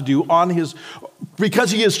not to do because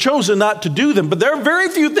he has chosen not to do them. But there are very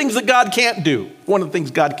few things that God can't do. One of the things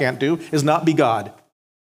God can't do is not be God.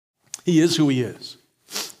 He is who he is.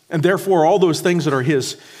 And therefore, all those things that are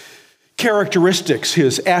his characteristics,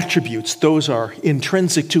 his attributes, those are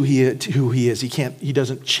intrinsic to who he is. He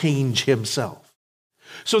doesn't change himself.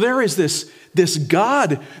 So there is this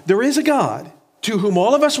God, there is a God to whom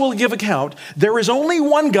all of us will give account. There is only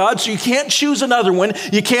one God, so you can't choose another one.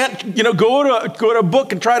 You can't, go to a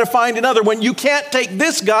book and try to find another one. You can't take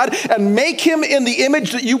this God and make him in the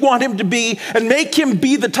image that you want him to be and make him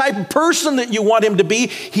be the type of person that you want him to be.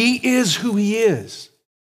 He is who he is.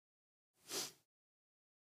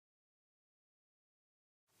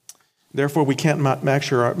 Therefore, we can't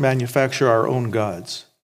manufacture our own gods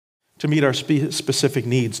to meet our specific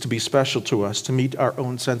needs, to be special to us, to meet our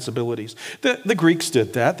own sensibilities. The Greeks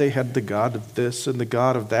did that. They had the god of this and the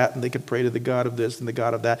god of that, and they could pray to the god of this and the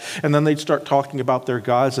god of that. And then they'd start talking about their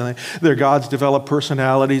gods, and their gods developed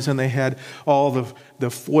personalities, and they had all the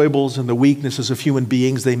foibles and the weaknesses of human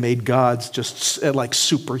beings. They made gods just like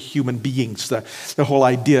superhuman beings. The whole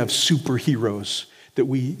idea of superheroes that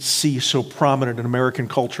we see so prominent in American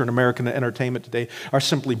culture and American entertainment today are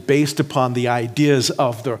simply based upon the ideas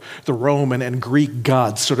of the Roman and Greek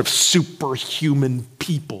gods, sort of superhuman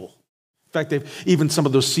people. In fact, even some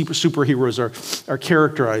of those superheroes are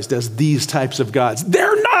characterized as these types of gods.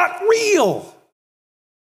 They're not real.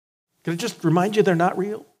 Can I just remind you they're not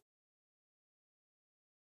real?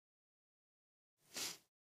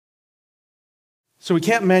 So we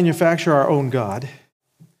can't manufacture our own God.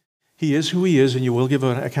 He is who he is, and you will give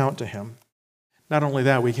an account to him. Not only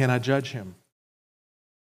that, we cannot judge him.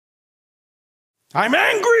 I'm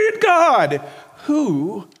angry at God.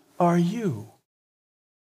 Who are you?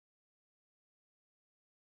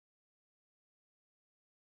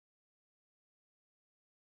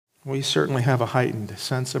 We certainly have a heightened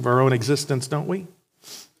sense of our own existence, don't we?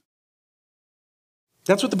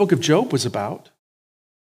 That's what the book of Job was about.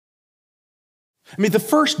 I mean, the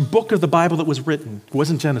first book of the Bible that was written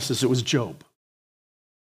wasn't Genesis, it was Job.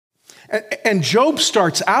 And Job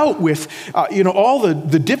starts out with, all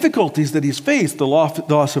the difficulties that he's faced, the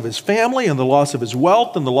loss of his family and the loss of his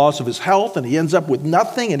wealth and the loss of his health, and he ends up with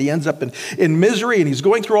nothing, and he ends up in misery, and he's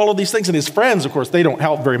going through all of these things, and his friends, of course, they don't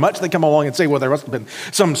help very much. They come along and say, well, there must have been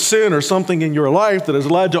some sin or something in your life that has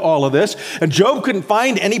led to all of this. And Job couldn't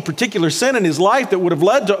find any particular sin in his life that would have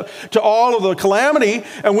led to all of the calamity,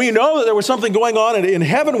 and we know that there was something going on in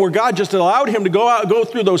heaven where God just allowed him to go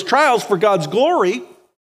through those trials for God's glory.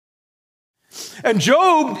 And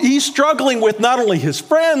Job, he's struggling with not only his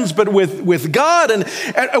friends, but with God.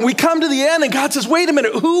 And we come to the end, and God says, wait a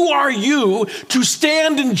minute, who are you to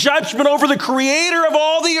stand in judgment over the creator of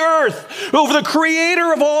all the earth, over the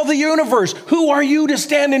creator of all the universe? Who are you to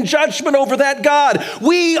stand in judgment over that God?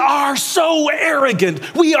 We are so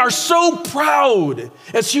arrogant. We are so proud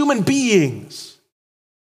as human beings.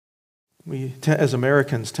 We, as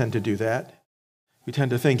Americans, tend to do that. We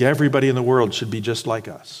tend to think everybody in the world should be just like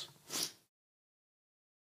us.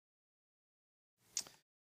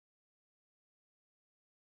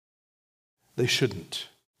 They shouldn't.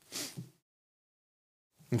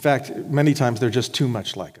 In fact, many times they're just too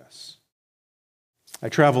much like us. I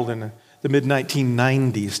traveled in the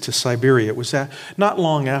mid-1990s to Siberia. It was not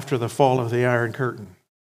long after the fall of the Iron Curtain.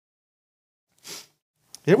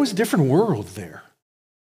 It was a different world there.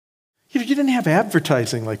 You didn't have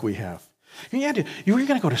advertising like we have. You were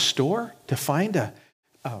going to go to a store to find to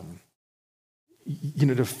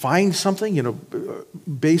find something,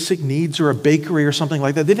 basic needs, or a bakery or something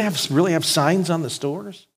like that. They didn't really have signs on the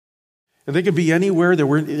stores. And they could be anywhere.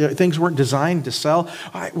 Things weren't designed to sell.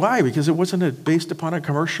 Why? Because it wasn't based upon a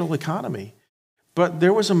commercial economy. But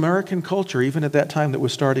there was American culture, even at that time, that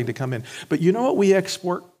was starting to come in. But you know what we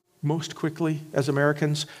export most quickly as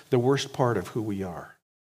Americans? The worst part of who we are.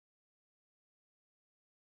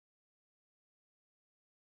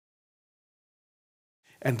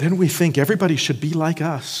 And then we think everybody should be like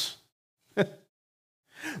us.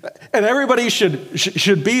 And everybody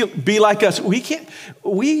should be like us. We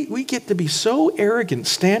get to be so arrogant,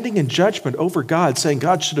 standing in judgment over God, saying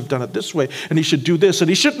God should have done it this way, and he should do this, and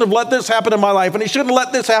he shouldn't have let this happen in my life, and he shouldn't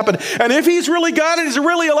let this happen. And if he's really God and he's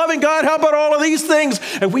really a loving God, how about all of these things?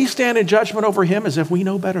 And we stand in judgment over him as if we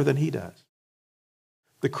know better than he does.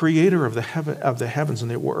 The creator of the heavens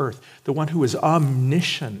and the earth, the one who is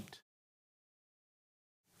omniscient.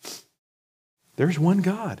 There's one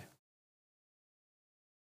God.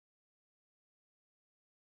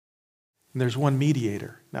 And there's one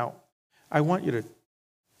mediator. Now, I want you to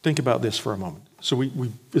think about this for a moment. So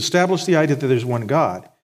we established the idea that there's one God.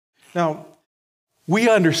 Now, we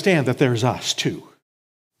understand that there's us too.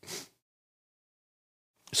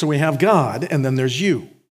 So we have God, and then there's you.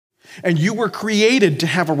 And you were created to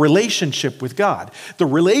have a relationship with God. The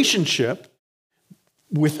relationship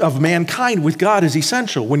of mankind with God is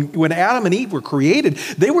essential. When Adam and Eve were created,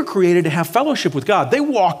 they were created to have fellowship with God. They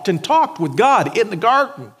walked and talked with God in the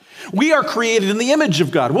garden. We are created in the image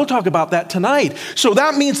of God. We'll talk about that tonight. So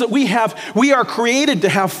that means that we are created to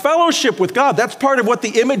have fellowship with God. That's part of what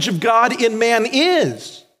the image of God in man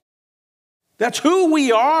is. That's who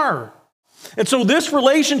we are. And so this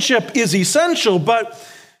relationship is essential, but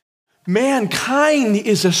mankind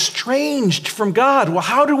is estranged from God. Well,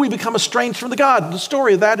 how do we become estranged from the God? The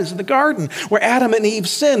story of that is in the garden where Adam and Eve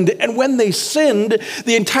sinned. And when they sinned,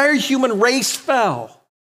 the entire human race fell.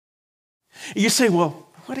 You say, well,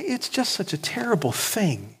 it's just such a terrible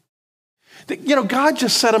thing. God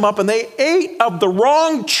just set them up and they ate of the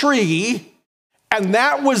wrong tree and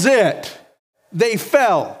that was it. They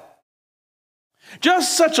fell.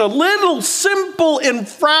 Just such a little simple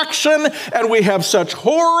infraction, and we have such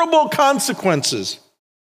horrible consequences.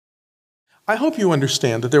 I hope you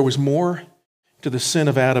understand that there was more to the sin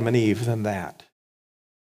of Adam and Eve than that.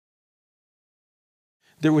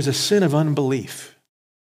 There was a sin of unbelief.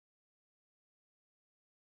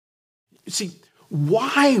 You see,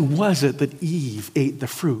 why was it that Eve ate the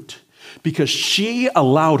fruit? Because she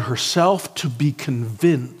allowed herself to be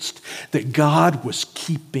convinced that God was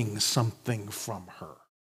keeping something from her.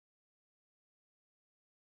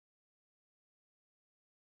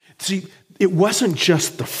 See, it wasn't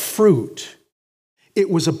just the fruit. It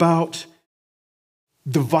was about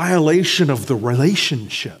the violation of the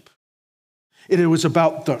relationship. It was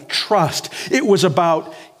about the trust. It was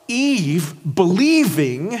about Eve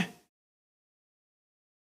believing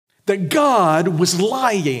that God was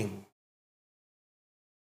lying.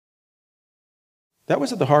 That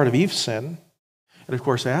was at the heart of Eve's sin. And of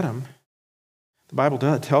course, Adam, the Bible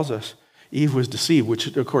tells us Eve was deceived, which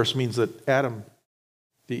of course means that Adam,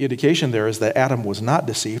 the indication there is that Adam was not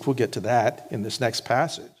deceived. We'll get to that in this next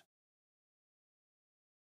passage.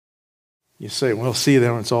 You say, well, see,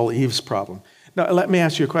 then it's all Eve's problem. Now, let me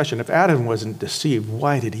ask you a question. If Adam wasn't deceived,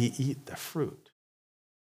 why did he eat the fruit?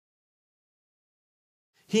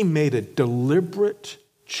 He made a deliberate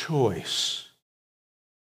choice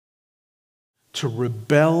to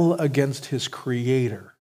rebel against his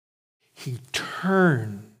Creator. He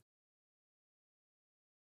turned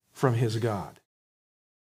from his God.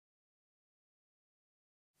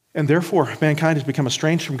 And therefore, mankind has become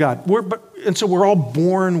estranged from God. And so we're all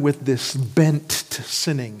born with this bent to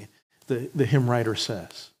sinning, the hymn writer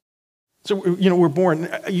says. So, we're born,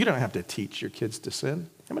 you don't have to teach your kids to sin.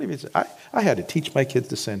 How many of you say, I had to teach my kids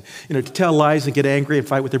to sin, to tell lies and get angry and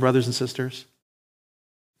fight with their brothers and sisters.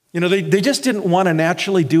 They just didn't want to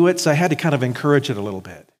naturally do it, so I had to kind of encourage it a little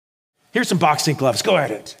bit. Here's some boxing gloves, go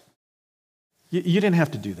at it. You didn't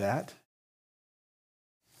have to do that.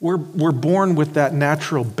 We're born with that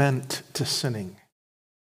natural bent to sinning.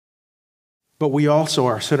 But we also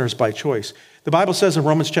are sinners by choice. The Bible says in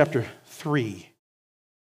Romans chapter 3,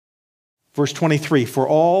 verse 23, for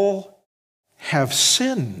all have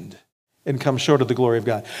sinned and come short of the glory of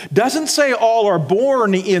God. Doesn't say all are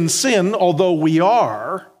born in sin, although we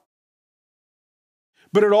are.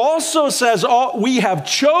 But it also says we have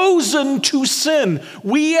chosen to sin.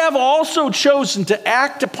 We have also chosen to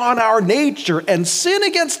act upon our nature and sin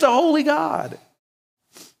against a holy God.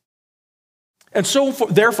 And so,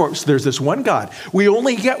 therefore, there's this one God. We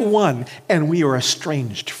only get one, and we are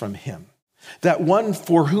estranged from him. That one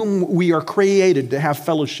for whom we are created to have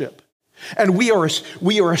fellowship. And we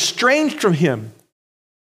are estranged from him.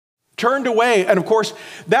 Turned away, and of course,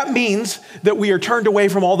 that means that we are turned away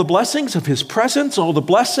from all the blessings of his presence, all the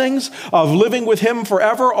blessings of living with him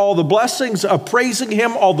forever, all the blessings of praising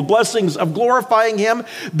him, all the blessings of glorifying him,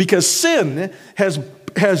 because sin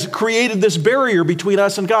has created this barrier between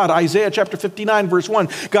us and God. Isaiah chapter 59, verse 1,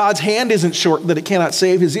 God's hand isn't short that it cannot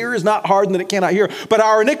save, his ear is not hardened that it cannot hear, but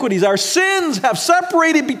our iniquities, our sins have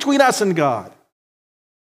separated between us and God.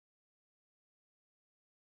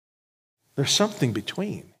 There's something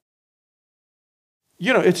between.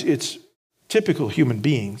 It's typical human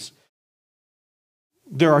beings.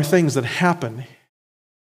 There are things that happen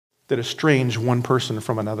that estrange one person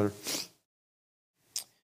from another.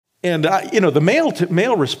 And, the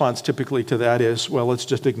male response typically to that is, well, let's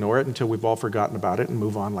just ignore it until we've all forgotten about it and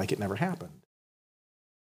move on like it never happened.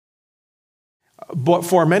 But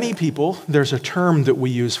for many people, there's a term that we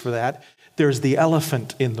use for that. There's the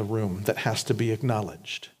elephant in the room that has to be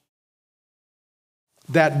acknowledged.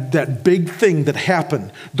 That big thing that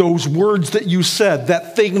happened, those words that you said,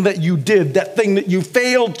 that thing that you did, that thing that you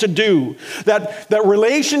failed to do, that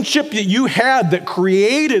relationship that you had that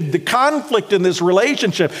created the conflict in this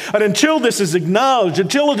relationship. And until this is acknowledged,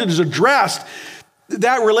 until it is addressed,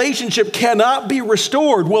 that relationship cannot be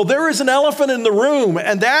restored. Well, there is an elephant in the room,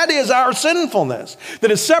 and that is our sinfulness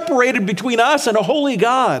that is separated between us and a holy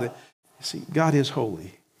God. See, God is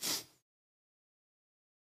holy.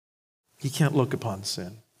 He can't look upon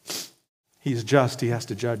sin. He's just. He has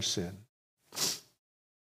to judge sin.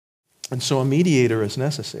 And so a mediator is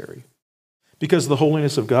necessary because of the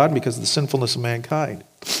holiness of God and because of the sinfulness of mankind.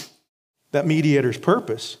 That mediator's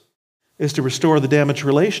purpose is to restore the damaged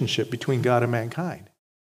relationship between God and mankind.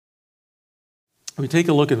 We take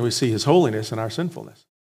a look and we see his holiness and our sinfulness.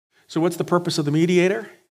 So what's the purpose of the mediator?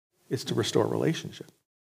 It's to restore relationship.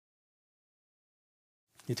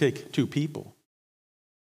 You take two people.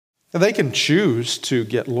 And they can choose to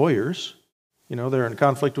get lawyers. They're in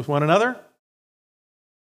conflict with one another.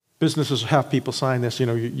 Businesses have people sign this.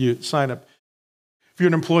 You sign up. If you're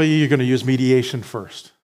an employee, you're going to use mediation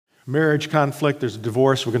first. Marriage conflict, there's a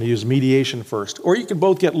divorce, we're going to use mediation first. Or you can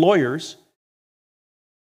both get lawyers,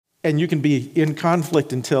 and you can be in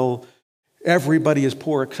conflict until everybody is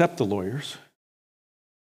poor except the lawyers.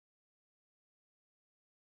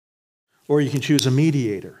 Or you can choose a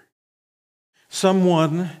mediator.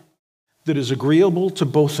 Someone that is agreeable to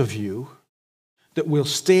both of you, that will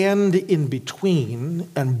stand in between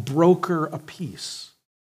and broker a peace.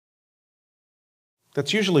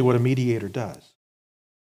 That's usually what a mediator does.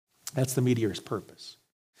 That's the mediator's purpose.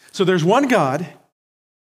 So there's one God,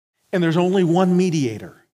 and there's only one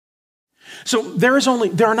mediator. So there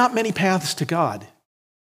are not many paths to God.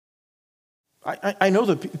 I know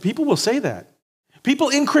that people will say that. People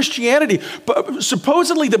in Christianity,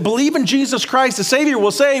 supposedly that believe in Jesus Christ, the Savior,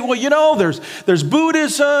 will say, well, there's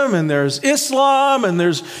Buddhism, and there's Islam, and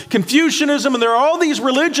there's Confucianism, and there are all these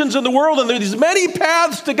religions in the world, and there are these many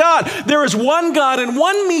paths to God. There is one God and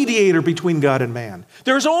one mediator between God and man.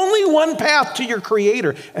 There's only one path to your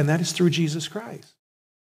Creator, and that is through Jesus Christ.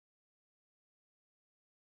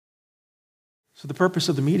 So the purpose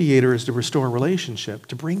of the mediator is to restore relationship,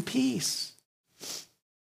 to bring peace.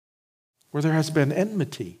 Where there has been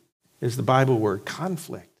enmity is the Bible word,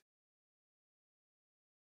 conflict.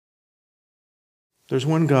 There's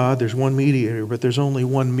one God, there's one mediator, but there's only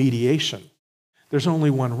one mediation. There's only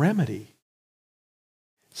one remedy.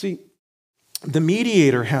 See, the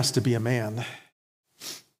mediator has to be a man.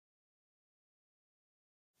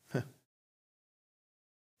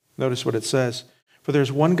 Notice what it says. For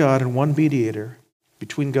there's one God and one mediator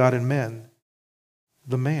between God and men,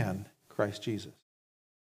 the man, Christ Jesus.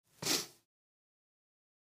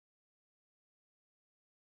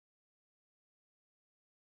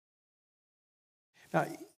 Now,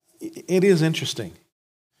 it is interesting.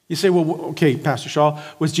 You say, well, okay, Pastor Shaw,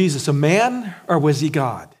 was Jesus a man or was he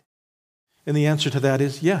God? And the answer to that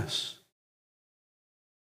is yes.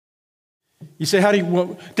 You say,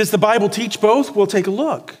 does the Bible teach both? We'll take a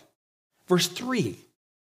look. Verse 3.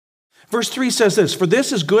 Verse 3 says this, for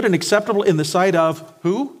this is good and acceptable in the sight of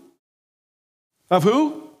who? Of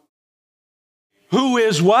who? Who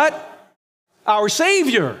is what? Our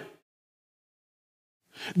Savior.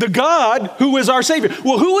 The God who is our Savior.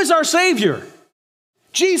 Well, who is our Savior?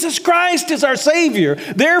 Jesus Christ is our Savior.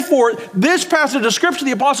 Therefore, this passage of Scripture,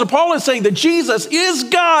 the Apostle Paul is saying that Jesus is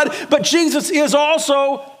God, but Jesus is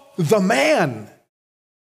also the man.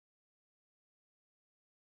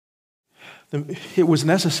 It was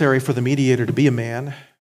necessary for the mediator to be a man,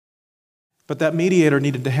 but that mediator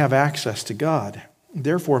needed to have access to God.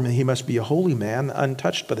 Therefore, he must be a holy man,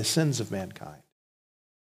 untouched by the sins of mankind.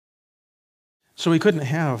 So he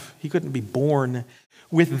couldn't be born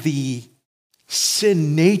with the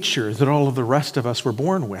sin nature that all of the rest of us were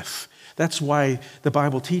born with. That's why the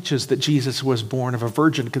Bible teaches that Jesus was born of a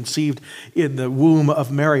virgin conceived in the womb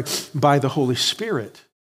of Mary by the Holy Spirit.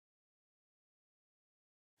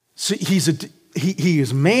 So he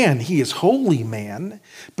is man, he is holy man,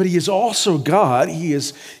 but he is also God. He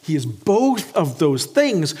is both of those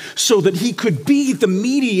things so that he could be the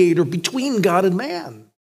mediator between God and man.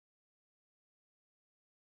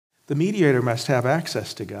 The mediator must have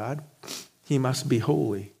access to God. He must be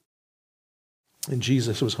holy. And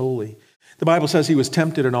Jesus was holy. The Bible says he was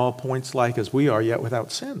tempted in all points like as we are, yet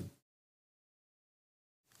without sin.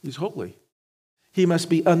 He's holy. He must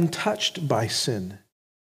be untouched by sin.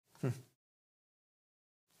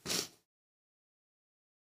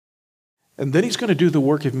 And then he's going to do the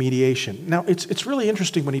work of mediation. Now, it's really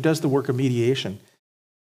interesting when he does the work of mediation.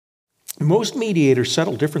 Most mediators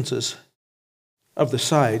settle differences of the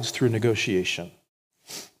sides through negotiation.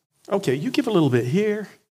 Okay, you give a little bit here,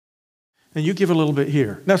 and you give a little bit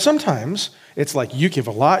here. Now, sometimes it's like you give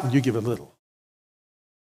a lot and you give a little.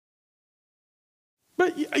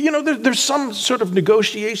 But, there's some sort of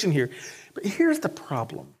negotiation here. But here's the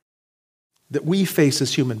problem that we face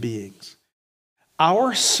as human beings.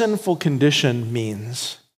 Our sinful condition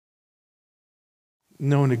means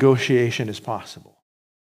no negotiation is possible.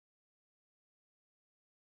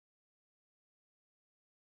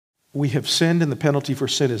 We have sinned, and the penalty for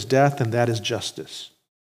sin is death, and that is justice.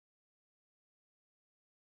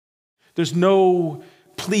 There's no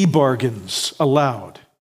plea bargains allowed.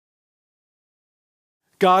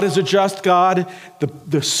 God is a just God.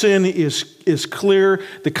 The sin is clear.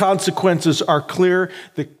 The consequences are clear.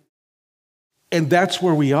 And that's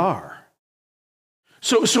where we are.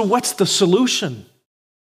 So what's the solution?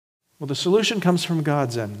 Well, the solution comes from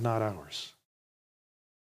God's end, not ours.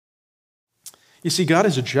 You see, God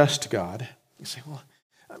is a just God. You say, well,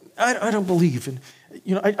 I don't believe in,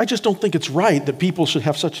 I just don't think it's right that people should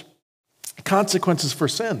have such consequences for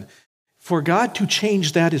sin. For God to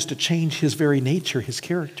change that is to change his very nature, his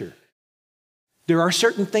character. There are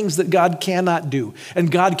certain things that God cannot do,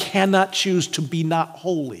 and God cannot choose to be not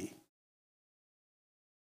holy.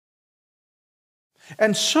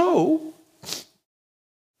 And so,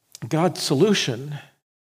 God's solution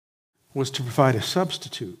was to provide a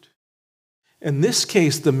substitute. In this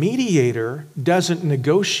case, the mediator doesn't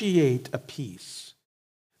negotiate a peace.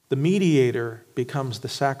 The mediator becomes the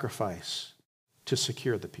sacrifice to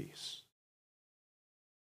secure the peace.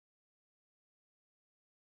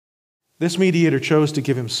 This mediator chose to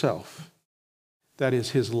give himself, that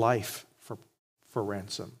is, his life for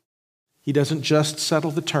ransom. He doesn't just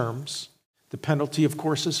settle the terms. The penalty, of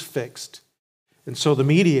course, is fixed. And so the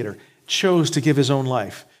mediator chose to give his own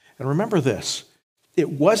life. And remember this, it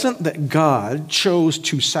wasn't that God chose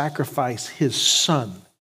to sacrifice his son.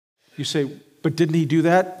 You say, but didn't he do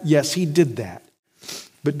that? Yes, he did that.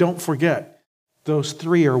 But don't forget, those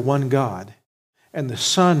three are one God, and the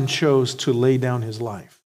Son chose to lay down his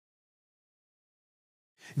life.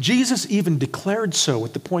 Jesus even declared so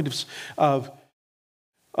at the point of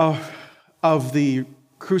the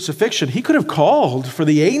crucifixion. He could have called for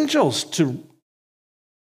the angels to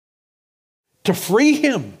free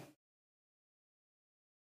him.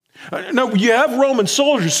 No, you have Roman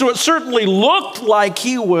soldiers, so it certainly looked like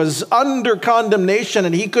he was under condemnation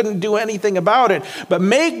and he couldn't do anything about it. But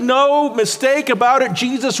make no mistake about it,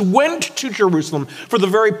 Jesus went to Jerusalem for the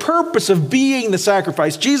very purpose of being the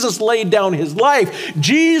sacrifice. Jesus laid down his life.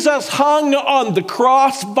 Jesus hung on the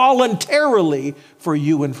cross voluntarily for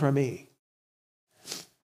you and for me.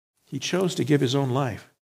 He chose to give his own life.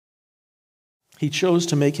 He chose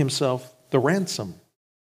to make himself the ransom,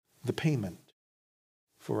 the payment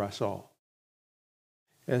for us all.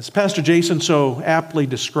 As Pastor Jason so aptly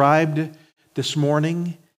described this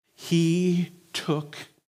morning, he took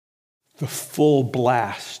the full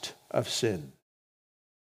blast of sin.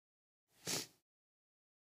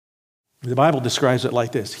 The Bible describes it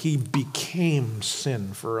like this: he became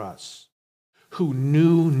sin for us, who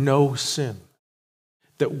knew no sin,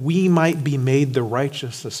 that we might be made the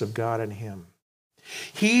righteousness of God in him.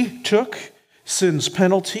 He took sin's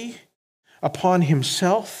penalty upon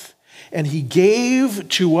himself, and he gave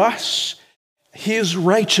to us his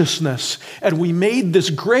righteousness. And we made this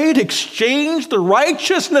great exchange, the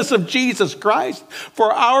righteousness of Jesus Christ,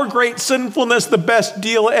 for our great sinfulness, the best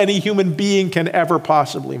deal any human being can ever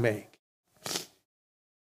possibly make.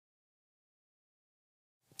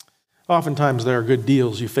 Oftentimes there are good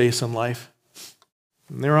deals you face in life.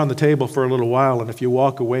 And they're on the table for a little while, and if you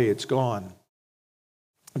walk away, it's gone.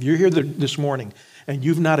 If you're here this morning and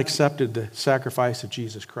you've not accepted the sacrifice of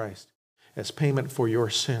Jesus Christ as payment for your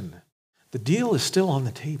sin, the deal is still on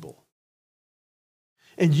the table.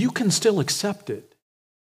 And you can still accept it.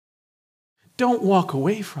 Don't walk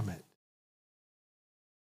away from it.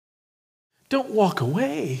 Don't walk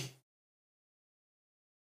away.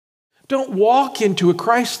 Don't walk into a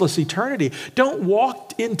Christless eternity. Don't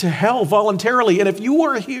walk into hell voluntarily. And if you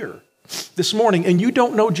are here this morning and you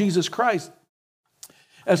don't know Jesus Christ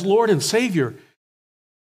as Lord and Savior,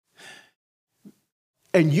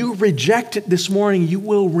 and you reject it this morning, you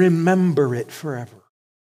will remember it forever.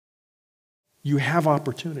 You have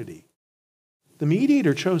opportunity. The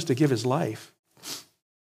mediator chose to give his life.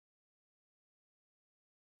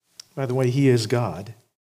 By the way, he is God,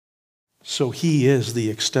 so he is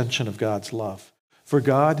the extension of God's love. For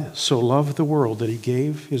God so loved the world that he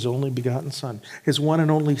gave his only begotten Son, his one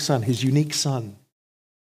and only Son, his unique Son.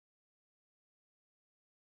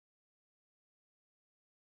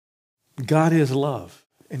 God is love,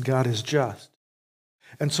 and God is just.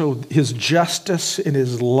 And so his justice and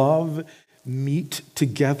his love meet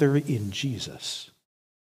together in Jesus.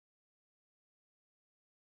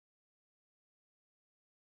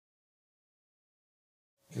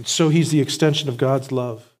 And so he's the extension of God's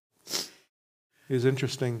love. It is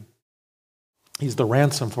interesting. He's the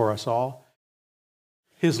ransom for us all.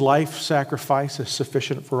 His life sacrifice is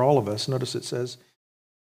sufficient for all of us. Notice it says,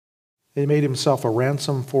 he made himself a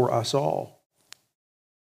ransom for us all.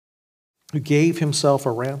 who gave himself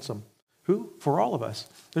a ransom. Who? For all of us.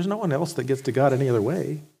 There's no one else that gets to God any other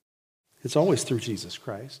way. It's always through Jesus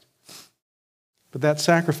Christ. But that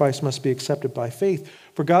sacrifice must be accepted by faith.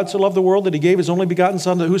 For God so loved the world that he gave his only begotten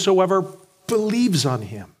Son, that whosoever believes on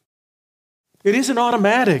him. It isn't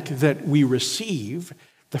automatic that we receive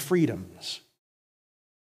the freedoms.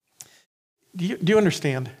 Do you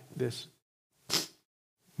understand this?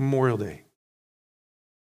 Memorial Day.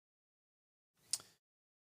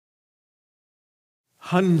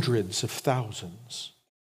 Hundreds of thousands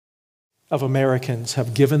of Americans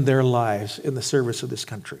have given their lives in the service of this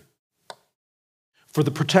country for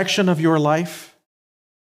the protection of your life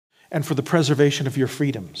and for the preservation of your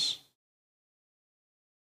freedoms.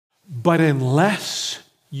 But unless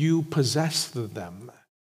you possess them,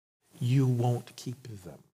 you won't keep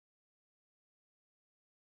them.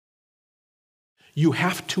 You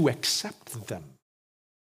have to accept them.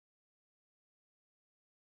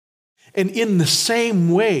 And in the same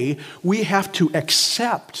way, we have to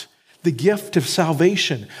accept the gift of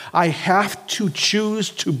salvation. I have to choose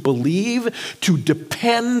to believe, to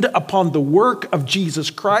depend upon the work of Jesus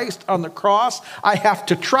Christ on the cross. I have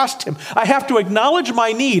to trust him. I have to acknowledge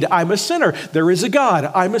my need. I'm a sinner. There is a God.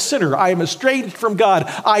 I'm a sinner. I am estranged from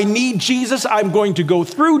God. I need Jesus. I'm going to go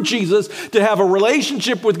through Jesus to have a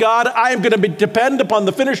relationship with God. I am going to depend upon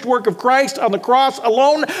the finished work of Christ on the cross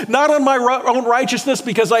alone, not on my own righteousness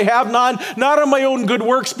because I have none, not on my own good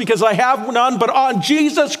works because I have none, but on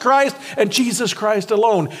Jesus Christ and Jesus Christ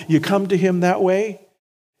alone. You come to him that way,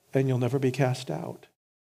 and you'll never be cast out.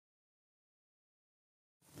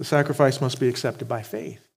 The sacrifice must be accepted by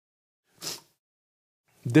faith.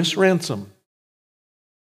 This ransom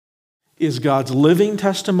is God's living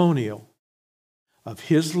testimonial of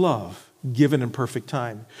his love given in perfect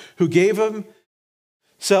time, who gave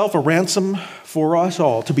himself a ransom for us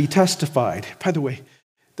all to be testified. By the way,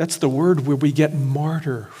 that's the word where we get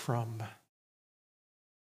martyr from.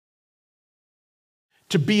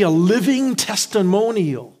 To be a living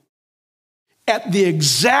testimonial at the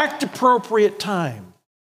exact appropriate time,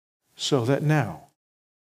 so that now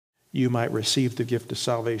you might receive the gift of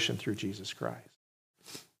salvation through Jesus Christ.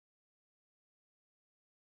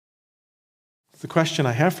 The question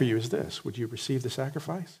I have for you is this: would you receive the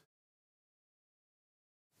sacrifice?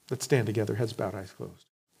 Let's stand together, heads bowed, eyes closed.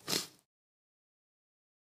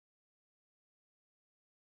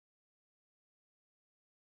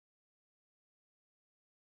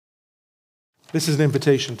 This is an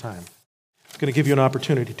invitation time. I'm going to give you an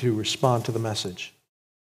opportunity to respond to the message.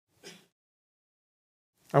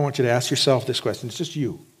 I want you to ask yourself this question. It's just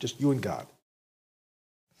you and God.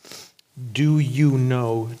 Do you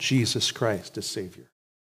know Jesus Christ as Savior?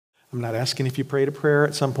 I'm not asking if you prayed a prayer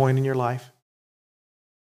at some point in your life.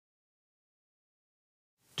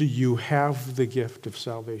 Do you have the gift of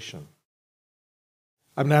salvation?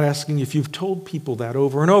 I'm not asking if you've told people that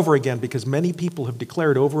over and over again, because many people have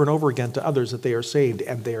declared over and over again to others that they are saved,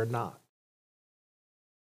 and they are not.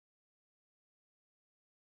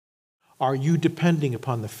 Are you depending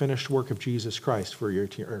upon the finished work of Jesus Christ for your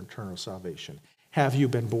eternal salvation? Have you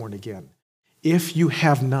been born again? If you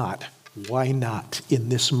have not, why not in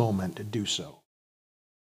this moment do so?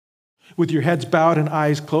 With your heads bowed and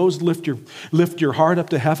eyes closed, lift your heart up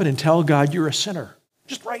to heaven and tell God you're a sinner.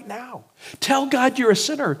 Just right now. Tell God you're a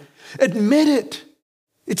sinner. Admit it.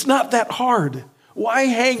 It's not that hard. Why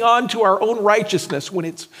hang on to our own righteousness when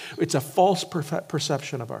it's a false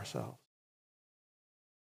perception of ourselves?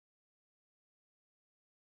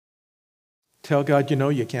 Tell God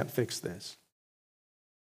you can't fix this.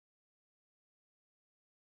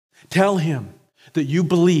 Tell him that you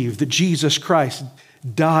believe that Jesus Christ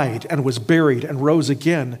died and was buried and rose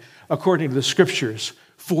again according to the scriptures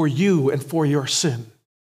for you and for your sin.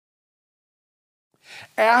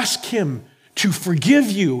 Ask him to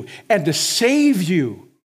forgive you and to save you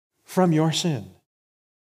from your sin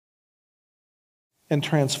and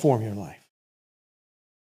transform your life.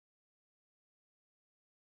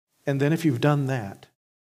 And then if you've done that,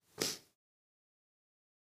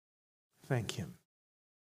 thank him.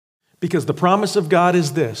 Because the promise of God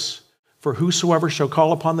is this: for whosoever shall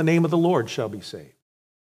call upon the name of the Lord shall be saved.